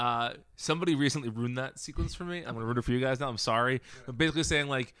 Somebody recently ruined that sequence for me. I'm going to ruin it for you guys now. I'm sorry. I'm basically saying,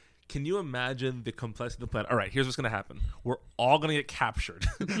 like, can you imagine the complexity of the plan? All right, here's what's going to happen. We're all going to get captured.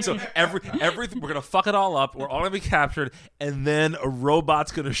 So everything, we're going to fuck it all up. We're all going to be captured, and then a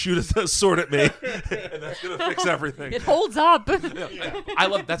robot's going to shoot a sword at me, and that's going to fix everything. It holds up. I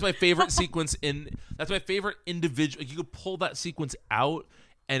love. That's my favorite sequence that's my favorite individual. You could pull that sequence out,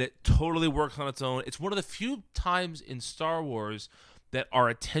 and it totally works on its own. It's one of the few times in Star Wars that our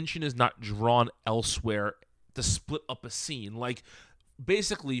attention is not drawn elsewhere to split up a scene. Like,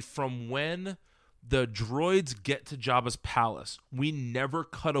 basically, from when the droids get to Jabba's palace, we never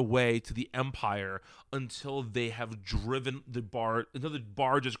cut away to the Empire until they have driven the barge, until the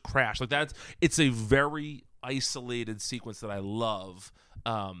barge has crashed. Like, it's a very isolated sequence that I love.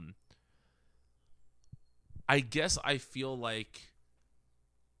 I guess I feel like,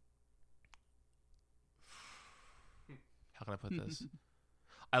 how can I put this?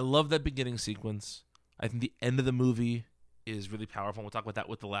 I love that beginning sequence. I think the end of the movie is really powerful. We'll talk about that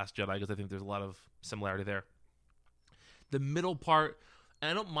with The Last Jedi because I think there's a lot of similarity there. The middle part, and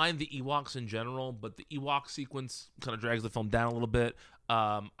I don't mind the Ewoks in general, but the Ewok sequence kind of drags the film down a little bit.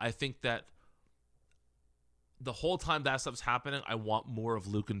 I think that the whole time that stuff's happening, I want more of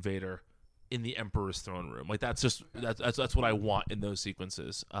Luke and Vader in the Emperor's throne room. Like, that's what I want in those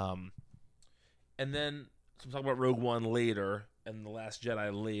sequences. And then so we'll talk about Rogue One later and The Last Jedi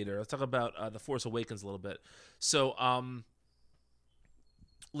later. Let's talk about The Force Awakens a little bit. So,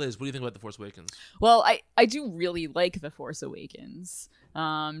 Liz, what do you think about The Force Awakens? Well, I do really like The Force Awakens.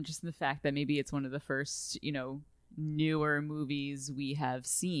 Just the fact that maybe it's one of the first, newer movies we have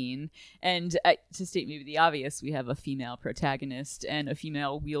seen. And to state maybe the obvious, we have a female protagonist and a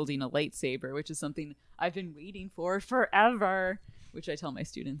female wielding a lightsaber, which is something I've been waiting for forever, which I tell my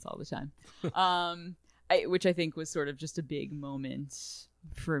students all the time. Which I think was sort of just a big moment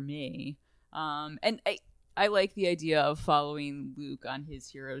for me. And I like the idea of following Luke on his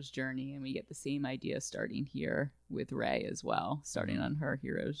hero's journey, and we get the same idea starting here with Rey as well, starting on her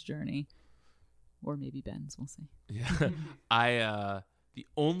hero's journey. Or maybe Ben's, we'll see. Yeah. The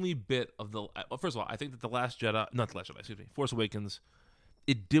only bit of first of all, I think that Force Awakens,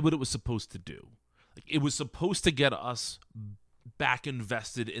 it did what it was supposed to do. Like, it was supposed to get us back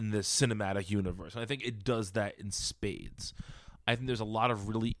invested in this cinematic universe. And I think it does that in spades. I think there's a lot of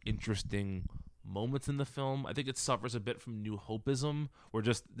really interesting moments in the film. I think it suffers a bit from New Hopeism, where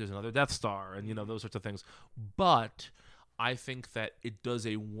just there's another Death Star and those sorts of things. But I think that it does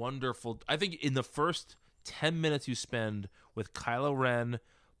a wonderful. I think in the first 10 minutes you spend with Kylo Ren,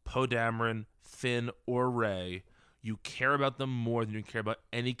 Poe Dameron, Finn, or Rey, you care about them more than you care about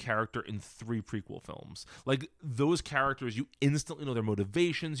any character in 3 prequel films. Like, those characters, you instantly know their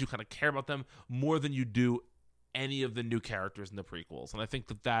motivations. You kind of care about them more than you do any of the new characters in the prequels. And I think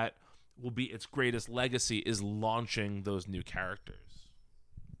that will be its greatest legacy, is launching those new characters.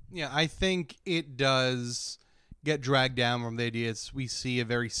 Yeah, I think it does get dragged down from the idea we see a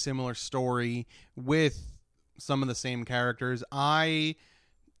very similar story with some of the same characters. I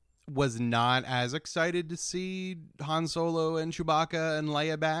was not as excited to see Han Solo and Chewbacca and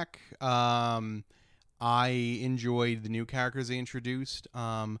Leia back. I enjoyed the new characters they introduced.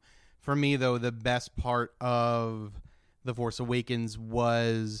 For me, though, the best part of The Force Awakens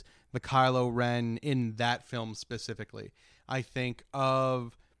was the Kylo Ren in that film specifically. I think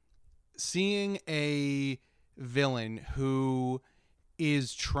of seeing a villain who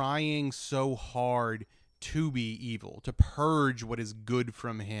is trying so hard to be evil, to purge what is good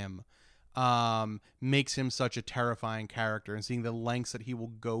from him, makes him such a terrifying character, and seeing the lengths that he will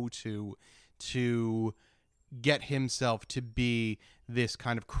go to get himself to be this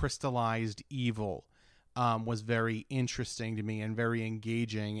kind of crystallized evil was very interesting to me and very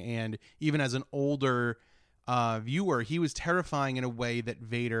engaging. And even as an older viewer, he was terrifying in a way that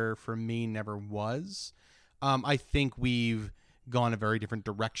Vader, for me, never was. I think we've gone a very different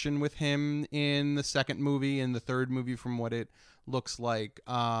direction with him in the second movie and the third movie from what it looks like.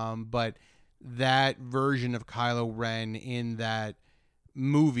 But that version of Kylo Ren in that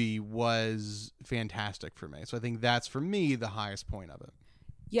movie was fantastic for me. So I think that's, for me, the highest point of it.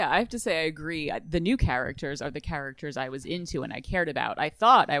 Yeah, I have to say I agree. The new characters are the characters I was into and I cared about. I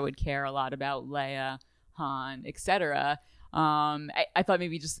thought I would care a lot about Leia, Han, etc. I thought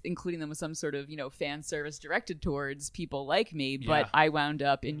maybe just including them with some sort of, fan service directed towards people like me, but I wound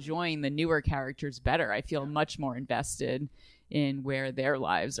up enjoying the newer characters better. I feel much more invested in where their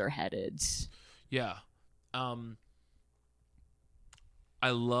lives are headed. Yeah. I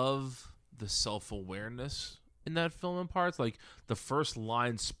love the self-awareness in that film in parts. Like, the first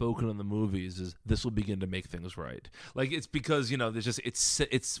line spoken in the movies is, "This will begin to make things right." Like, it's because, there's just,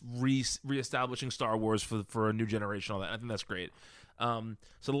 it's reestablishing Star Wars for a new generation, all that. I think that's great. So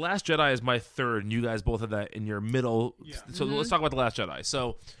The Last Jedi is my third, and you guys both have that in your middle. Yeah. So let's talk about The Last Jedi.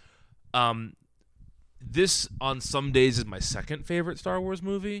 So this, on some days, is my second favorite Star Wars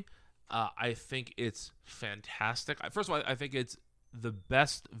movie. I think it's fantastic. First of all, I think it's the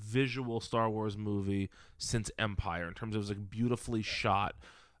best visual Star Wars movie since Empire, in terms of, like, beautifully shot.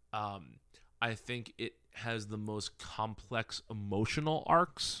 I think it has the most complex emotional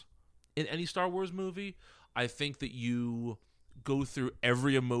arcs in any Star Wars movie. I think that you go through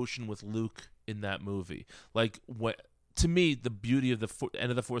every emotion with Luke in that movie. Like, to me, the beauty of the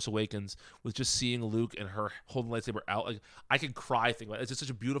end of The Force Awakens was just seeing Luke and her holding the lightsaber out. Like, I could cry thinking about it. It's just such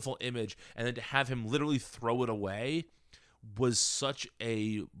a beautiful image, and then to have him literally throw it away was such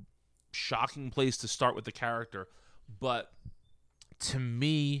a shocking place to start with the character. But to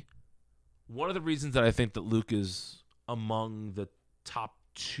me, one of the reasons that I think that Luke is among the top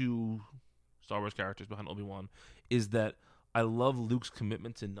 2 Star Wars characters behind Obi-Wan is that I love Luke's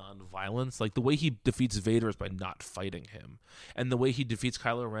commitment to non-violence. Like, the way he defeats Vader is by not fighting him. And the way he defeats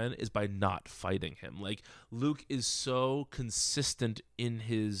Kylo Ren is by not fighting him. Like, Luke is so consistent in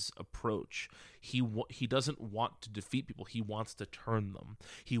his approach. He doesn't want to defeat people. He wants to turn them.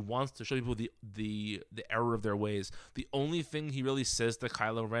 He wants to show people the error of their ways. The only thing he really says to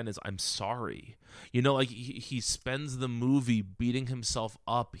Kylo Ren is, "I'm sorry." Like, he spends the movie beating himself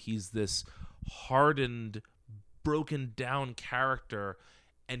up. He's this hardened, broken down character,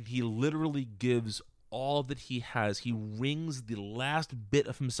 and he literally gives all that he has. He wrings the last bit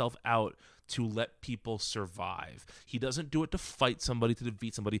of himself out to let people survive. He doesn't do it to fight somebody, to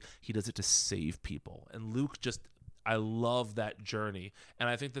defeat somebody. He does it to save people. And Luke I love that journey. And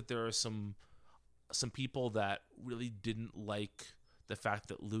I think that there are some people that really didn't like the fact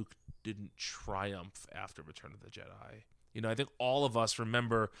that Luke didn't triumph after Return of the Jedi. I think all of us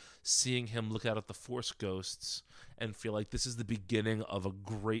remember seeing him look out at the Force ghosts and feel like this is the beginning of a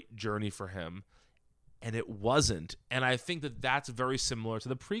great journey for him. And it wasn't. And I think that that's very similar to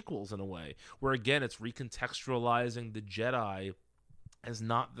the prequels in a way, where, again, it's recontextualizing the Jedi as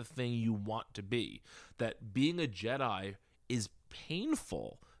not the thing you want to be. That being a Jedi is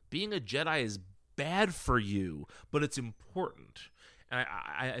painful. Being a Jedi is bad for you, but it's important. And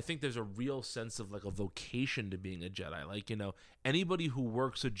I think there's a real sense of, like, a vocation to being a Jedi. Like, anybody who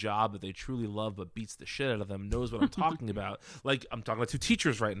works a job that they truly love but beats the shit out of them knows what I'm talking about. Like, I'm talking about 2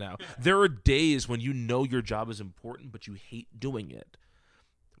 teachers right now. There are days when your job is important, but you hate doing it.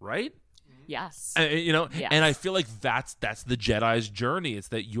 Right? Yes. You know, Yes. and I feel like that's the Jedi's journey. It's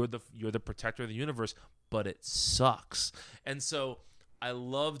that you're the protector of the universe, but it sucks. And so I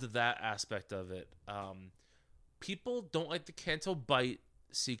loved that aspect of it. People don't like the Canto Bight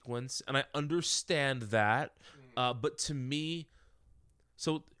sequence, and I understand that. But to me,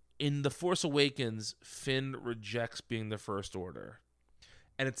 so in The Force Awakens, Finn rejects being the First Order.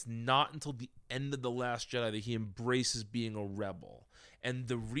 And it's not until the end of The Last Jedi that he embraces being a rebel. And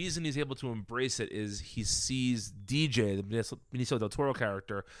the reason he's able to embrace it is he sees DJ, the Benicio del Toro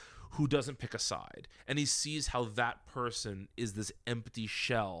character, who doesn't pick a side. And he sees how that person is this empty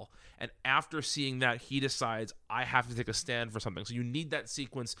shell. And after seeing that, he decides, I have to take a stand for something. So you need that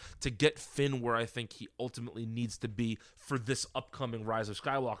sequence to get Finn where I think he ultimately needs to be for this upcoming Rise of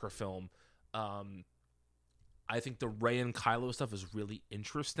Skywalker film. I think the Rey and Kylo stuff is really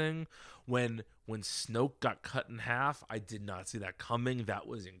interesting. When Snoke got cut in half, I did not see that coming. That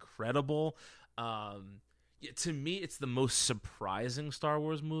was incredible. To me, it's the most surprising Star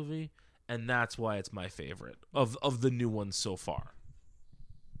Wars movie, and that's why it's my favorite of the new ones so far.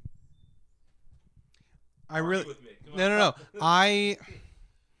 No. I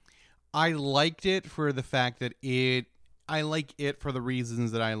liked it for the fact that I like it for the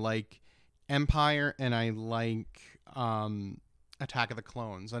reasons that I like Empire and I like Attack of the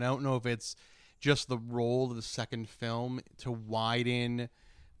Clones. I don't know if it's just the role of the second film to widen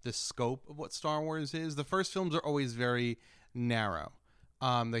the scope of what Star Wars is. The first films are always very narrow.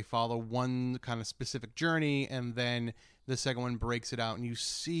 They follow one kind of specific journey, and then the second one breaks it out, and you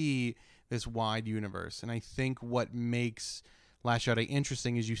see this wide universe. And I think what makes Last Jedi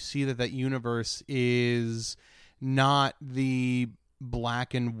interesting is you see that universe is not the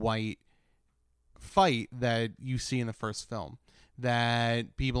black and white fight that you see in the first film,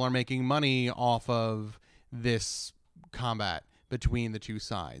 that people are making money off of this combat between the two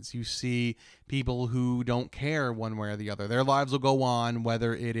sides. You see people who don't care one way or the other. Their lives will go on,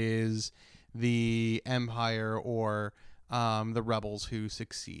 whether it is the Empire or the rebels who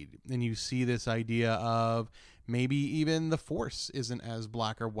succeed. And you see this idea of maybe even the Force isn't as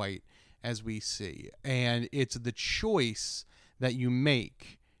black or white as we see. And it's the choice that you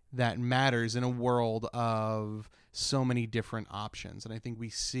make that matters in a world of so many different options. And I think we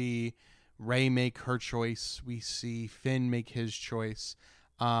see Rey make her choice. We see Finn make his choice.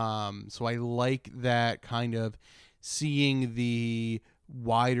 So I like that kind of seeing the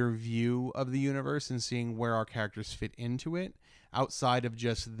wider view of the universe and seeing where our characters fit into it outside of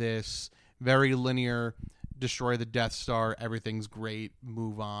just this very linear destroy the Death Star, everything's great,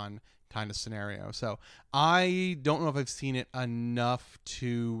 move on kind of scenario. So I don't know if I've seen it enough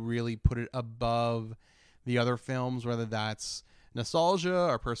to really put it above the other films, whether that's nostalgia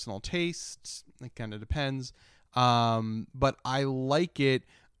or personal tastes. It kind of depends. But I like it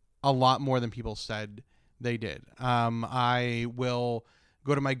a lot more than people said they did. I will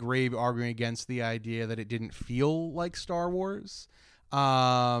go to my grave arguing against the idea that it didn't feel like Star Wars.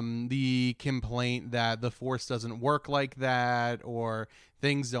 The complaint that the Force doesn't work like that or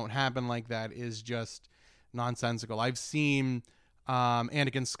things don't happen like that is just nonsensical. I've seen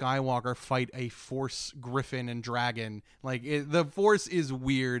Anakin Skywalker fight a Force griffin and dragon. The Force is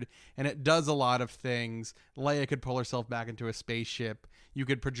weird, and it does a lot of things. Leia could pull herself back into a spaceship. You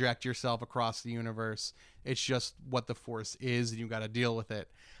could project yourself across the universe. It's just what the Force is, and you got to deal with it.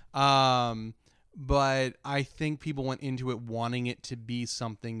 But I think people went into it wanting it to be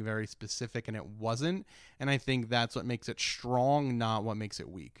something very specific, and it wasn't. And I think that's what makes it strong, not what makes it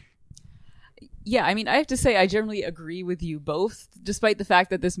weak. Yeah, I mean, I have to say I generally agree with you both, despite the fact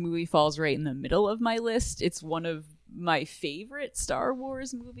that this movie falls right in the middle of my list. It's one of my favorite Star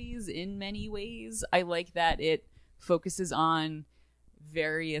Wars movies in many ways. I like that it focuses on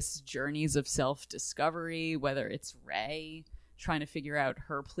various journeys of self-discovery, whether it's Rey trying to figure out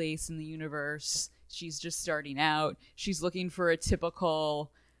her place in the universe. She's just starting out. She's looking for a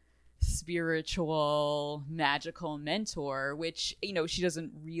typical spiritual, magical mentor, which, she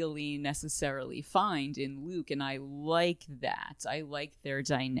doesn't really necessarily find in Luke. And I like that. I like their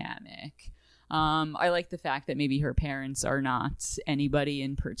dynamic. I like the fact that maybe her parents are not anybody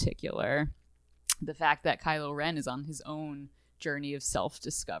in particular. The fact that Kylo Ren is on his own journey of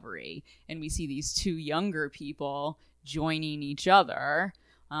self-discovery. And we see these two younger people joining each other,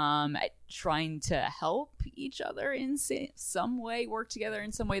 trying to help each other in some way, work together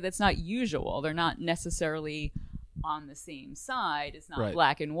in some way that's not usual. They're not necessarily on the same side. It's not right.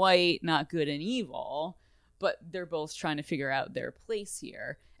 Black and white, not good and evil. but they're both trying to figure out their place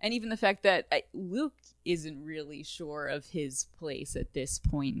here. And even the fact that Luke isn't really sure of his place at this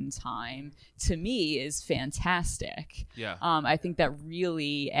point in time, to me, is fantastic. Yeah. I think that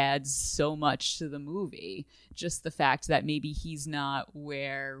really adds so much to the movie. Just the fact that maybe he's not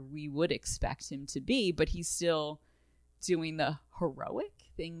where we would expect him to be, but he's still doing the heroic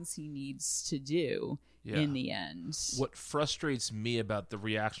things he needs to do in the end. What frustrates me about the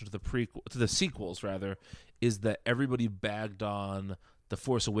reaction to the sequels, rather, is that everybody bagged on The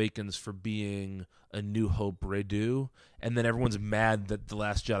Force Awakens for being a New Hope redo, and then everyone's mad that The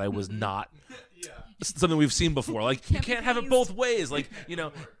Last Jedi was not something we've seen before. Like, you can't have it both ways. Like,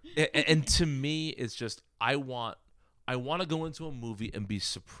 and to me, it's just I want to go into a movie and be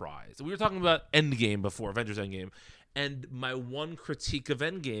surprised. We were talking about Endgame before, Avengers Endgame, and my one critique of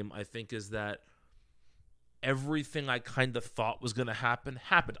Endgame, I think, is that everything I kind of thought was going to happen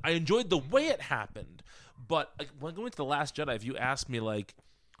happened. I enjoyed the way it happened, but when going to The Last Jedi, if you asked me, like,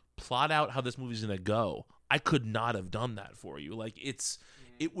 plot out how this movie's going to go, I could not have done that for you. Like, it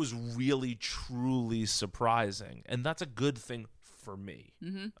was really, truly surprising, and that's a good thing for me,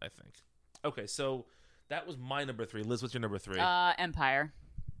 I think. Okay, so that was my number 3. Liz, what's your number 3? Empire.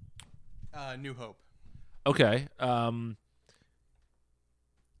 New Hope. Okay. We'll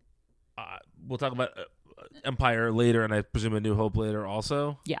talk about Empire later, and I presume A New Hope later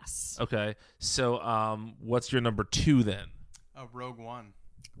also? Yes. Okay. So what's your number 2 then? Rogue One.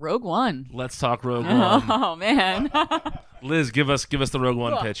 Rogue One. Let's talk Rogue One. Oh, man. Liz, give us the Rogue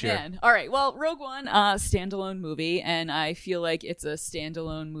One pitch here. Man. All right. Well, Rogue One, standalone movie, and I feel like it's a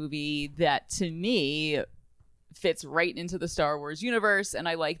standalone movie that, to me, fits right into the Star Wars universe, and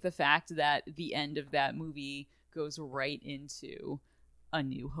I like the fact that the end of that movie goes right into A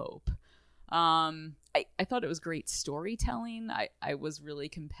New Hope. I thought it was great storytelling. I was really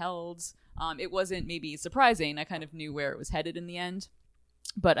compelled. It wasn't maybe surprising. I kind of knew where it was headed in the end,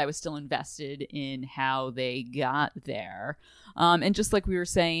 but I was still invested in how they got there. And just like we were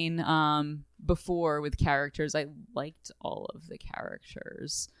saying before with characters, I liked all of the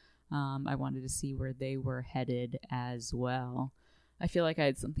characters. I wanted to see where they were headed as well. I feel like I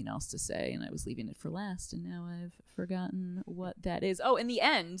had something else to say, and I was leaving it for last, and now I've forgotten what that is. Oh, in the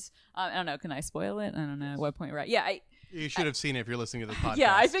end, I don't know. Can I spoil it? I don't know at what point we're at. Yeah, You should have seen it if you're listening to the podcast.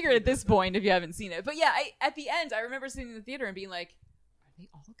 Yeah, I figured at this point if you haven't seen it. But yeah, at the end, I remember sitting in the theater and being like, are they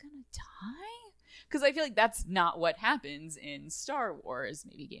all going to die? Because I feel like that's not what happens in Star Wars.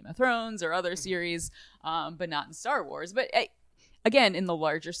 Maybe Game of Thrones or other series, but not in Star Wars. But again, in the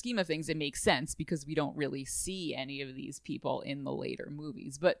larger scheme of things, it makes sense because we don't really see any of these people in the later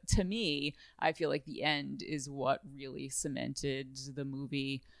movies. But to me, I feel like the end is what really cemented the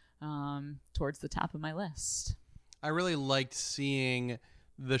movie towards the top of my list. I really liked seeing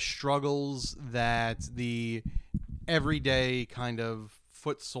the struggles that the everyday kind of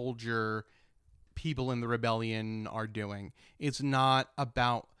foot soldier people in the rebellion are doing. It's not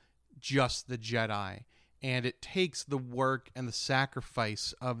about just the Jedi. And it takes the work and the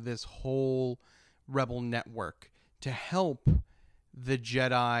sacrifice of this whole rebel network to help the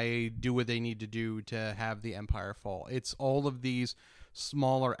Jedi do what they need to do to have the Empire fall. It's all of these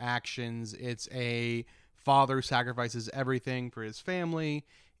smaller actions. It's a father who sacrifices everything for his family.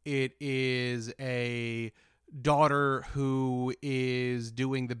 It is a daughter who is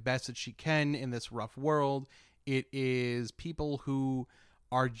doing the best that she can in this rough world. It is people who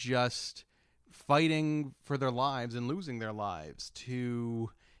are just fighting for their lives and losing their lives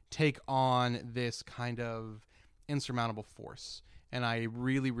to take on this kind of insurmountable force. And I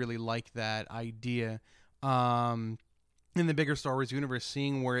really, really like that idea. In the bigger Star Wars universe,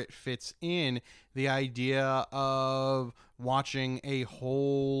 seeing where it fits in, the idea of watching a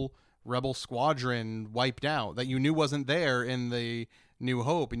whole rebel squadron wiped out that you knew wasn't there in the New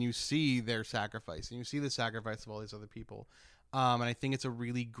Hope, and you see their sacrifice, and you see the sacrifice of all these other people. And I think it's a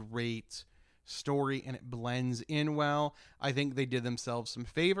really great story, and it blends in well. I think they did themselves some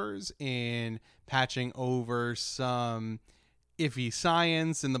favors in patching over some iffy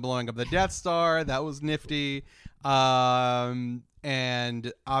science and the blowing up the Death Star. That was nifty.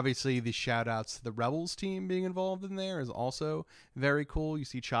 And obviously the shout outs to the Rebels team being involved in there is also very cool. You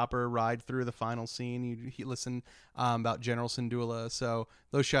see Chopper ride through the final scene. You listen about General Syndulla. So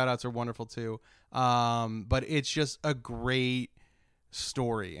those shout outs are wonderful too. But it's just a great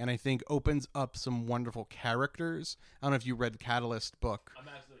story, and I think opens up some wonderful characters. I don't know if you read the Catalyst book. I'm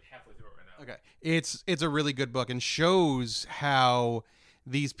actually halfway through it right now. Okay. It's a really good book and shows how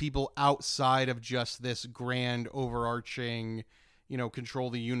these people outside of just this grand overarching, control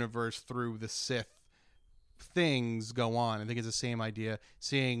the universe through the Sith things go on. I think it's the same idea.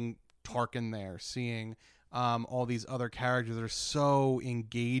 Seeing Tarkin there, seeing all these other characters that are so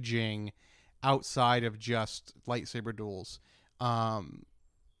engaging outside of just lightsaber duels,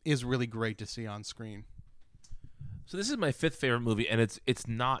 is really great to see on screen. So this is my 5th favorite movie, and it's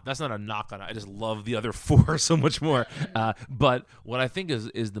not, that's not a knock on it. I just love the other 4 so much more. But what I think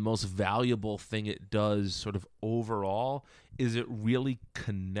is the most valuable thing it does sort of overall is it really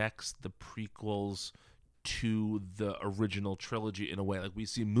connects the prequels to the original trilogy in a way. Like we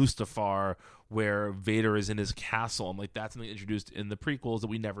see Mustafar where Vader is in his castle, and like that's something introduced in the prequels that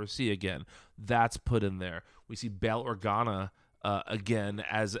we never see again. That's put in there. We see Bail Organa again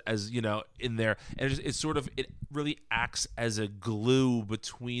as you know, in there, and it's sort of, it really acts as a glue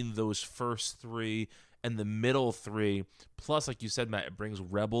between those first 3 and the middle 3. Plus, like you said, Matt, it brings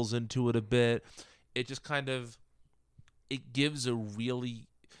Rebels into it a bit. It just kind of, it gives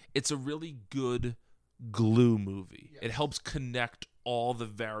it's a really good glue movie. It helps connect all the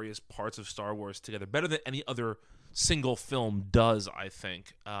various parts of Star Wars together better than any other single film does, I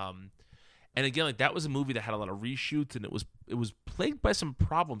think. And again, like that was a movie that had a lot of reshoots, and it was plagued by some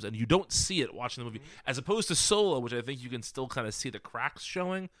problems, and you don't see it watching the movie, as opposed to Solo, which I think you can still kind of see the cracks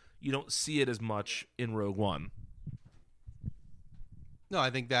showing. You don't see it as much in Rogue One. No, I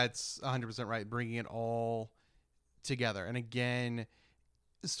think that's 100% right. Bringing it all together, and again,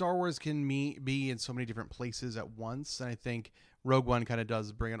 Star Wars can be in so many different places at once, and I think Rogue One kind of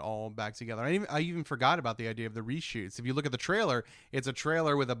does bring it all back together. I even forgot about the idea of the reshoots. If you look at the trailer, it's a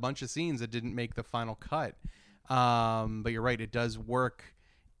trailer with a bunch of scenes that didn't make the final cut. But you're right, it does work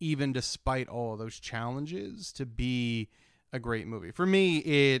even despite all of those challenges to be a great movie. For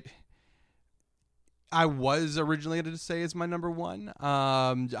me, I was originally going to say it's my number 1.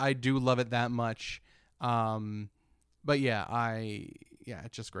 I do love it that much. But yeah,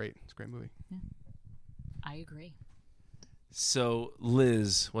 it's just great. It's a great movie. Yeah. I agree. So,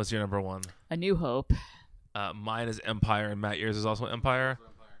 Liz, what's your number 1? A New Hope. Mine is Empire, and Matt, yours is also Empire?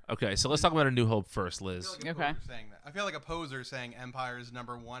 Okay, so let's talk about A New Hope first, Liz. Okay. I feel like a poser saying Empire is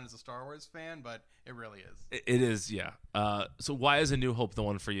number 1 as a Star Wars fan, but it really is. It is, yeah. So why is A New Hope the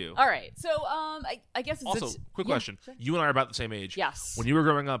one for you? All right. So, I guess it's Also, quick question. Sure. You and I are about the same age. Yes. When you were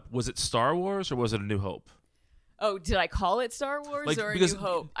growing up, was it Star Wars or was it A New Hope? Oh, did I call it Star Wars Like, or A because New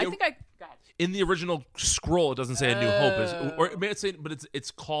Hope? it- I think I. Go ahead. In the original scroll, it doesn't say A New Hope, or it may say, but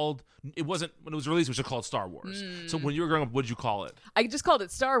it's called. It wasn't when it was released. It was just called Star Wars. So when you were growing up, what did you call it? I just called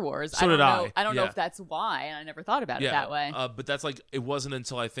it Star Wars. So I don't did know. I. I don't know Yeah. if that's why, and I never thought about it that way. But that's like, it wasn't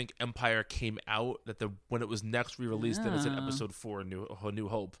until I think Empire came out that when it was next re-released, then it said Episode 4, A New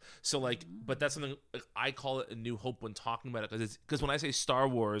Hope. So like, but that's something like, I call it A New Hope when talking about it, because when I say Star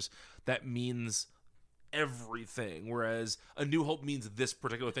Wars, that means everything, whereas A New Hope means this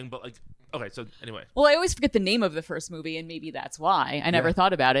particular thing. But like, okay, so anyway, Well, I always forget the name of the first movie, and maybe that's why. I never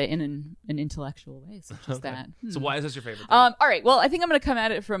thought about it in an intellectual way, such as that. So why is this your favorite thing? All right. Well, I think I'm going to come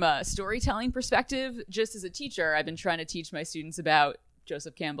at it from a storytelling perspective. Just as a teacher, I've been trying to teach my students about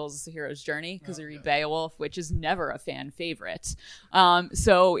Joseph Campbell's The Hero's Journey because I read Beowulf, which is never a fan favorite.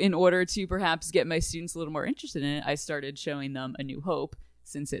 So in order to perhaps get my students a little more interested in it, I started showing them A New Hope,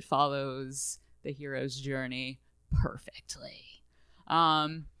 since it follows The Hero's Journey perfectly.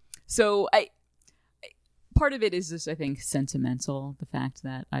 So part of it is just, I think, sentimental, the fact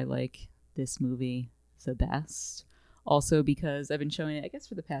that I like this movie the best. Also because I've been showing it, I guess,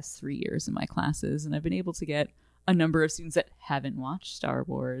 for the past 3 years in my classes, and I've been able to get a number of students that haven't watched Star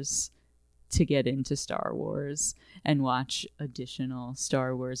Wars to get into Star Wars and watch additional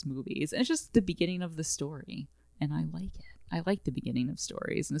Star Wars movies. And it's just the beginning of the story, and I like it. I like the beginning of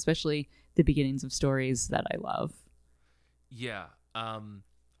stories, and especially the beginnings of stories that I love. Yeah.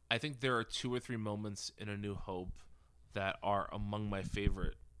 I think there are 2 or 3 moments in A New Hope that are among my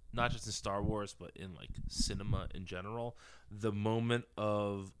favorite, not just in Star Wars, but in like cinema in general. The moment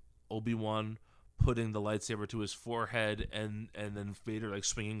of Obi-Wan putting the lightsaber to his forehead and then Vader like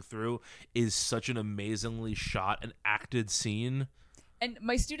swinging through is such an amazingly shot and acted scene. And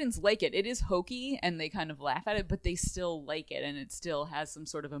my students like it. It is hokey, and they kind of laugh at it, but they still like it, and it still has some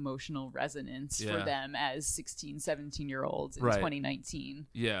sort of emotional resonance for them as 16, 17-year-olds in 2019.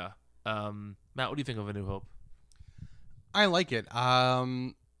 Yeah. Matt, what do you think of A New Hope? I like it.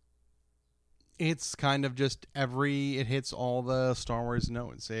 It's kind of just it hits all the Star Wars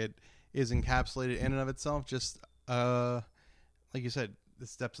notes. It is encapsulated in and of itself. Just, like you said, the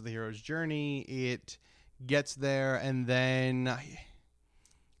steps of the hero's journey. It gets there, and then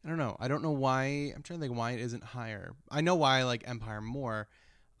I don't know. I don't know why. I'm trying to think why it isn't higher. I know why I like Empire more.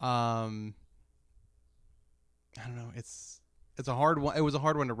 I don't know. It's a hard one. It was a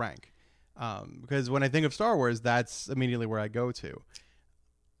hard one to rank. Because when I think of Star Wars, that's immediately where I go to.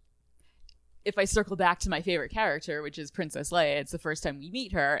 if I circle back to my favorite character, which is Princess Leia, it's the first time we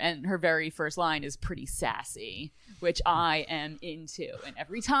meet her, and her very first line is pretty sassy, which I am into. And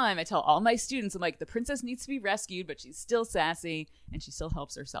every time I tell all my students, I'm like, the princess needs to be rescued, but she's still sassy, and she still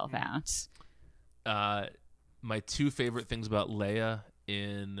helps herself out. My two favorite things about Leia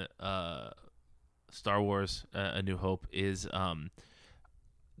in Star Wars A New Hope is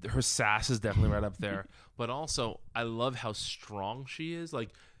her sass is definitely right up there, but also I love how strong she is. Like,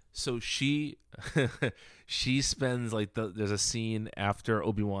 so she spends like there's a scene after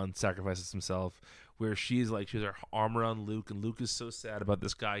Obi-Wan sacrifices himself where she's her arm around Luke, and Luke is so sad about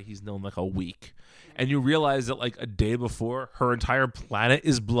this guy he's known like a week, and you realize that like a day before her entire planet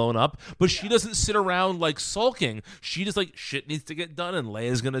is blown up, but she doesn't sit around like sulking. She just like, shit needs to get done and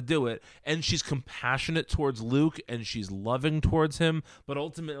Leia's gonna do it, and she's compassionate towards Luke and she's loving towards him, but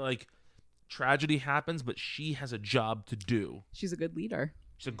ultimately like tragedy happens, but she has a job to do. She's a good leader.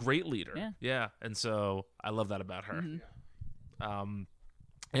 She's a great leader. Yeah. And so I love that about her. Mm-hmm.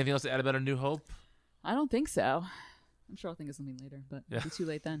 Anything else to add about A New Hope? I don't think so. I'm sure I'll think of something later, but it'll be too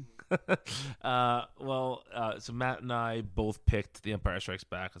late then. So Matt and I both picked The Empire Strikes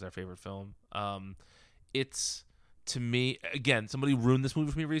Back as our favorite film. It's, to me, again, somebody ruined this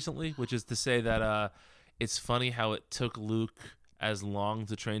movie for me recently, which is to say that it's funny how it took Luke as long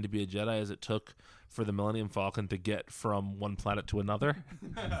to train to be a Jedi as it took for the Millennium Falcon to get from one planet to another.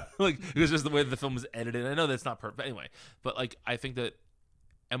 Like, it was just the way that the film was edited. I know that's not perfect, but anyway. But like, I think that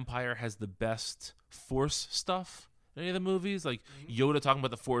Empire has the best Force stuff in any of the movies. Like, Yoda talking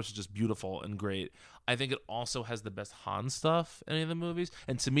about the Force is just beautiful and great. I think it also has the best Han stuff in any of the movies.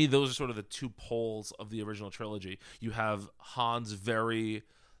 And to me, those are sort of the two poles of the original trilogy. You have Han's very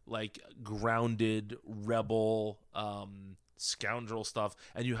like grounded rebel scoundrel stuff,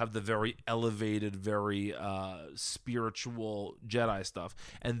 and you have the very elevated, very spiritual Jedi stuff.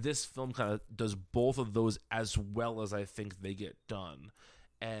 And this film kind of does both of those as well as I think they get done.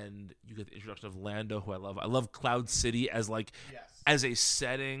 And you get the introduction of Lando, who I love. I love Cloud City as like as a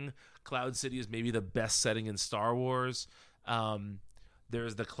setting. Cloud City is maybe the best setting in Star Wars.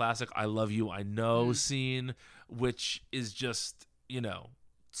 There's the classic "I love you, I know" scene, which is just, you know,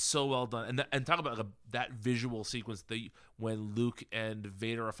 so well done. And talk about that visual sequence, when Luke and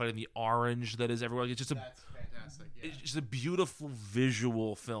Vader are fighting the orange that is everywhere. It's just That's fantastic. Yeah. it's just a beautiful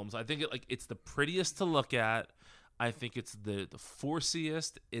visual film. So I think it's the prettiest to look at. I think it's the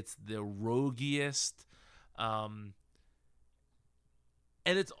forciest. It's the roguiest. And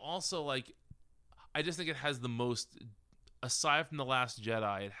it's also like, I just think it has the most, aside from The Last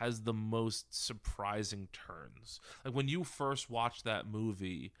Jedi, it has the most surprising turns. Like, when you first watch that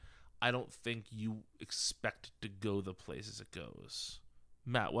movie, I don't think you expect it to go the places it goes.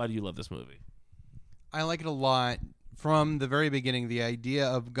 Matt, why do you love this movie? I like it a lot. From the very beginning, the idea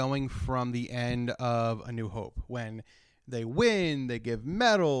of going from the end of A New Hope, when they win, they give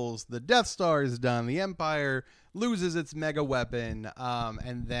medals, the Death Star is done, the Empire loses its mega weapon,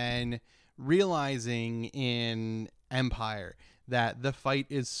 and then realizing in Empire that the fight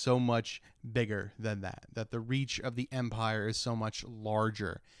is so much bigger than that the reach of the Empire is so much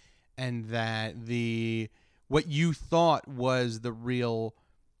larger, and that what you thought was the real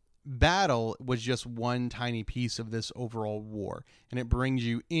battle was just one tiny piece of this overall war, and it brings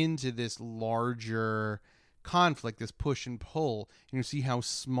you into this larger conflict, this push and pull, and you see how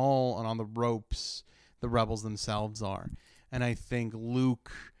small and on the ropes the rebels themselves are. And I think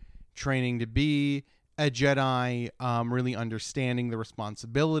Luke training to be a Jedi, really understanding the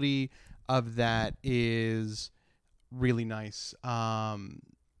responsibility of that is really nice.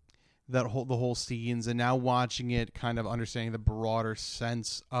 The whole scenes, and now watching it, kind of understanding the broader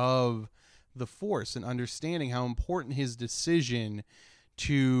sense of the Force and understanding how important his decision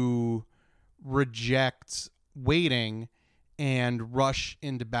to reject waiting and rush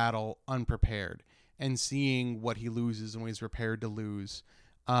into battle unprepared, and seeing what he loses and what he's prepared to lose,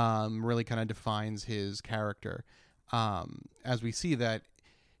 really kind of defines his character. As we see that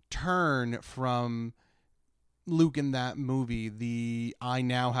turn from Luke in that movie, I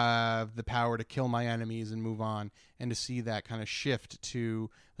now have the power to kill my enemies and move on, and to see that kind of shift to,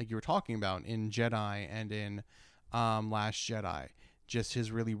 like you were talking about in Jedi and in Last Jedi, just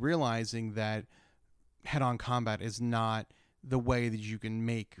his really realizing that head-on combat is not the way that you can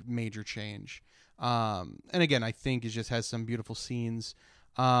make major change. And again, I think it just has some beautiful scenes.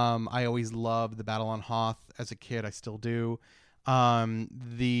 I always loved the battle on Hoth as a kid. I still do.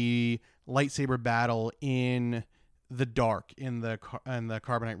 The lightsaber battle in the dark in the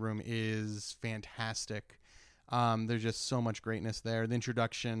Carbonite room is fantastic. There's just so much greatness there. The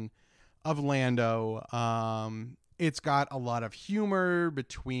introduction of Lando, It's got a lot of humor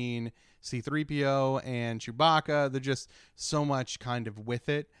between C-3PO and Chewbacca. There's just so much kind of with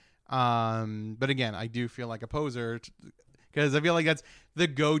it. But again, I do feel like a poser because I feel like that's the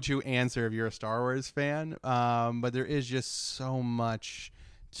go-to answer if you're a Star Wars fan. But there is just so much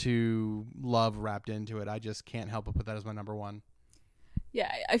to love wrapped into it. I just can't help but put that as my number one.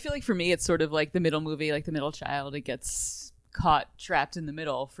 Yeah, I feel like for me, it's sort of like the middle movie, like the middle child. It gets caught trapped in the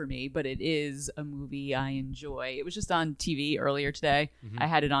middle for me, but it is a movie I enjoy. It was just on TV earlier today. I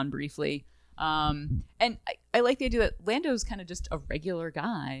had it on briefly. And I like the idea that Lando's kind of just a regular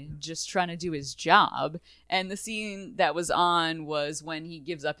guy just trying to do his job. And the scene that was on was when he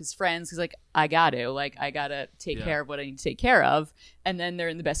gives up his friends. He's like, I gotta take care of what I need to take care of. And then they're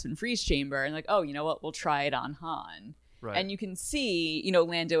in the Bespin freeze chamber and like, oh, you know what? We'll try it on Han. Right. And you can see,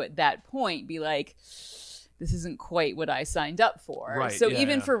 Lando at that point be like, this isn't quite what I signed up for. Right, So yeah,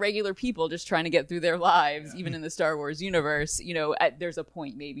 even yeah. for regular people just trying to get through their lives, even in the Star Wars universe, there's a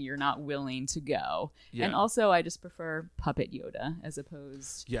point maybe you're not willing to go. Yeah. And also, I just prefer puppet Yoda as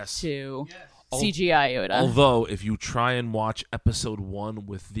opposed Yes. to CGI Yoda. Although, if you try and watch episode 1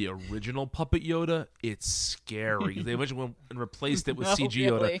 with the original puppet Yoda, it's scary. They went and replaced it with Oh, CG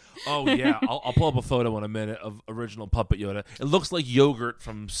really? Yoda. Oh, yeah. I'll pull up a photo in a minute of original puppet Yoda. It looks like yogurt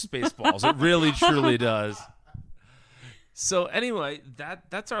from Spaceballs. It really, truly does. So anyway,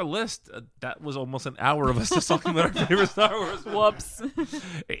 that's our list. That was almost an hour of us just talking about our favorite Star Wars. Whoops.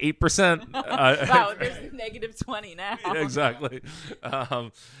 8%. Wow, there's negative 20 now. Yeah, exactly.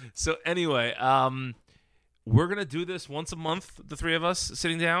 So anyway, we're gonna do this once a month. The three of us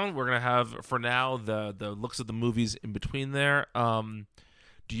sitting down. We're gonna have for now the looks at the movies in between there. Do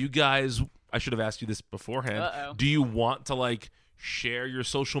you guys? I should have asked you this beforehand. Uh-oh. Do you want to share your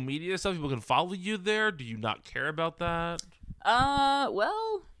social media stuff? People can follow you there. Do you not care about that?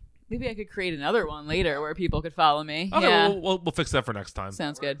 Well, maybe I could create another one later where people could follow me. Okay, Yeah. we'll fix that for next time.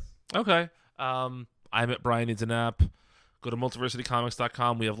 Sounds good. Okay. I'm at Brian Needs an App. Go to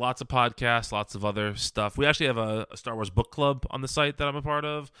multiversitycomics.com. We have lots of podcasts, lots of other stuff. We actually have a Star Wars book club on the site that I'm a part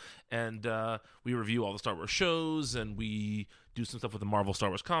of, and we review all the Star Wars shows, and we do some stuff with the Marvel Star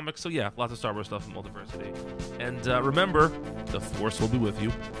Wars comics. So yeah, lots of Star Wars stuff in Multiversity. And remember, the Force will be with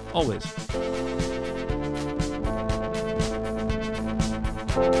you always.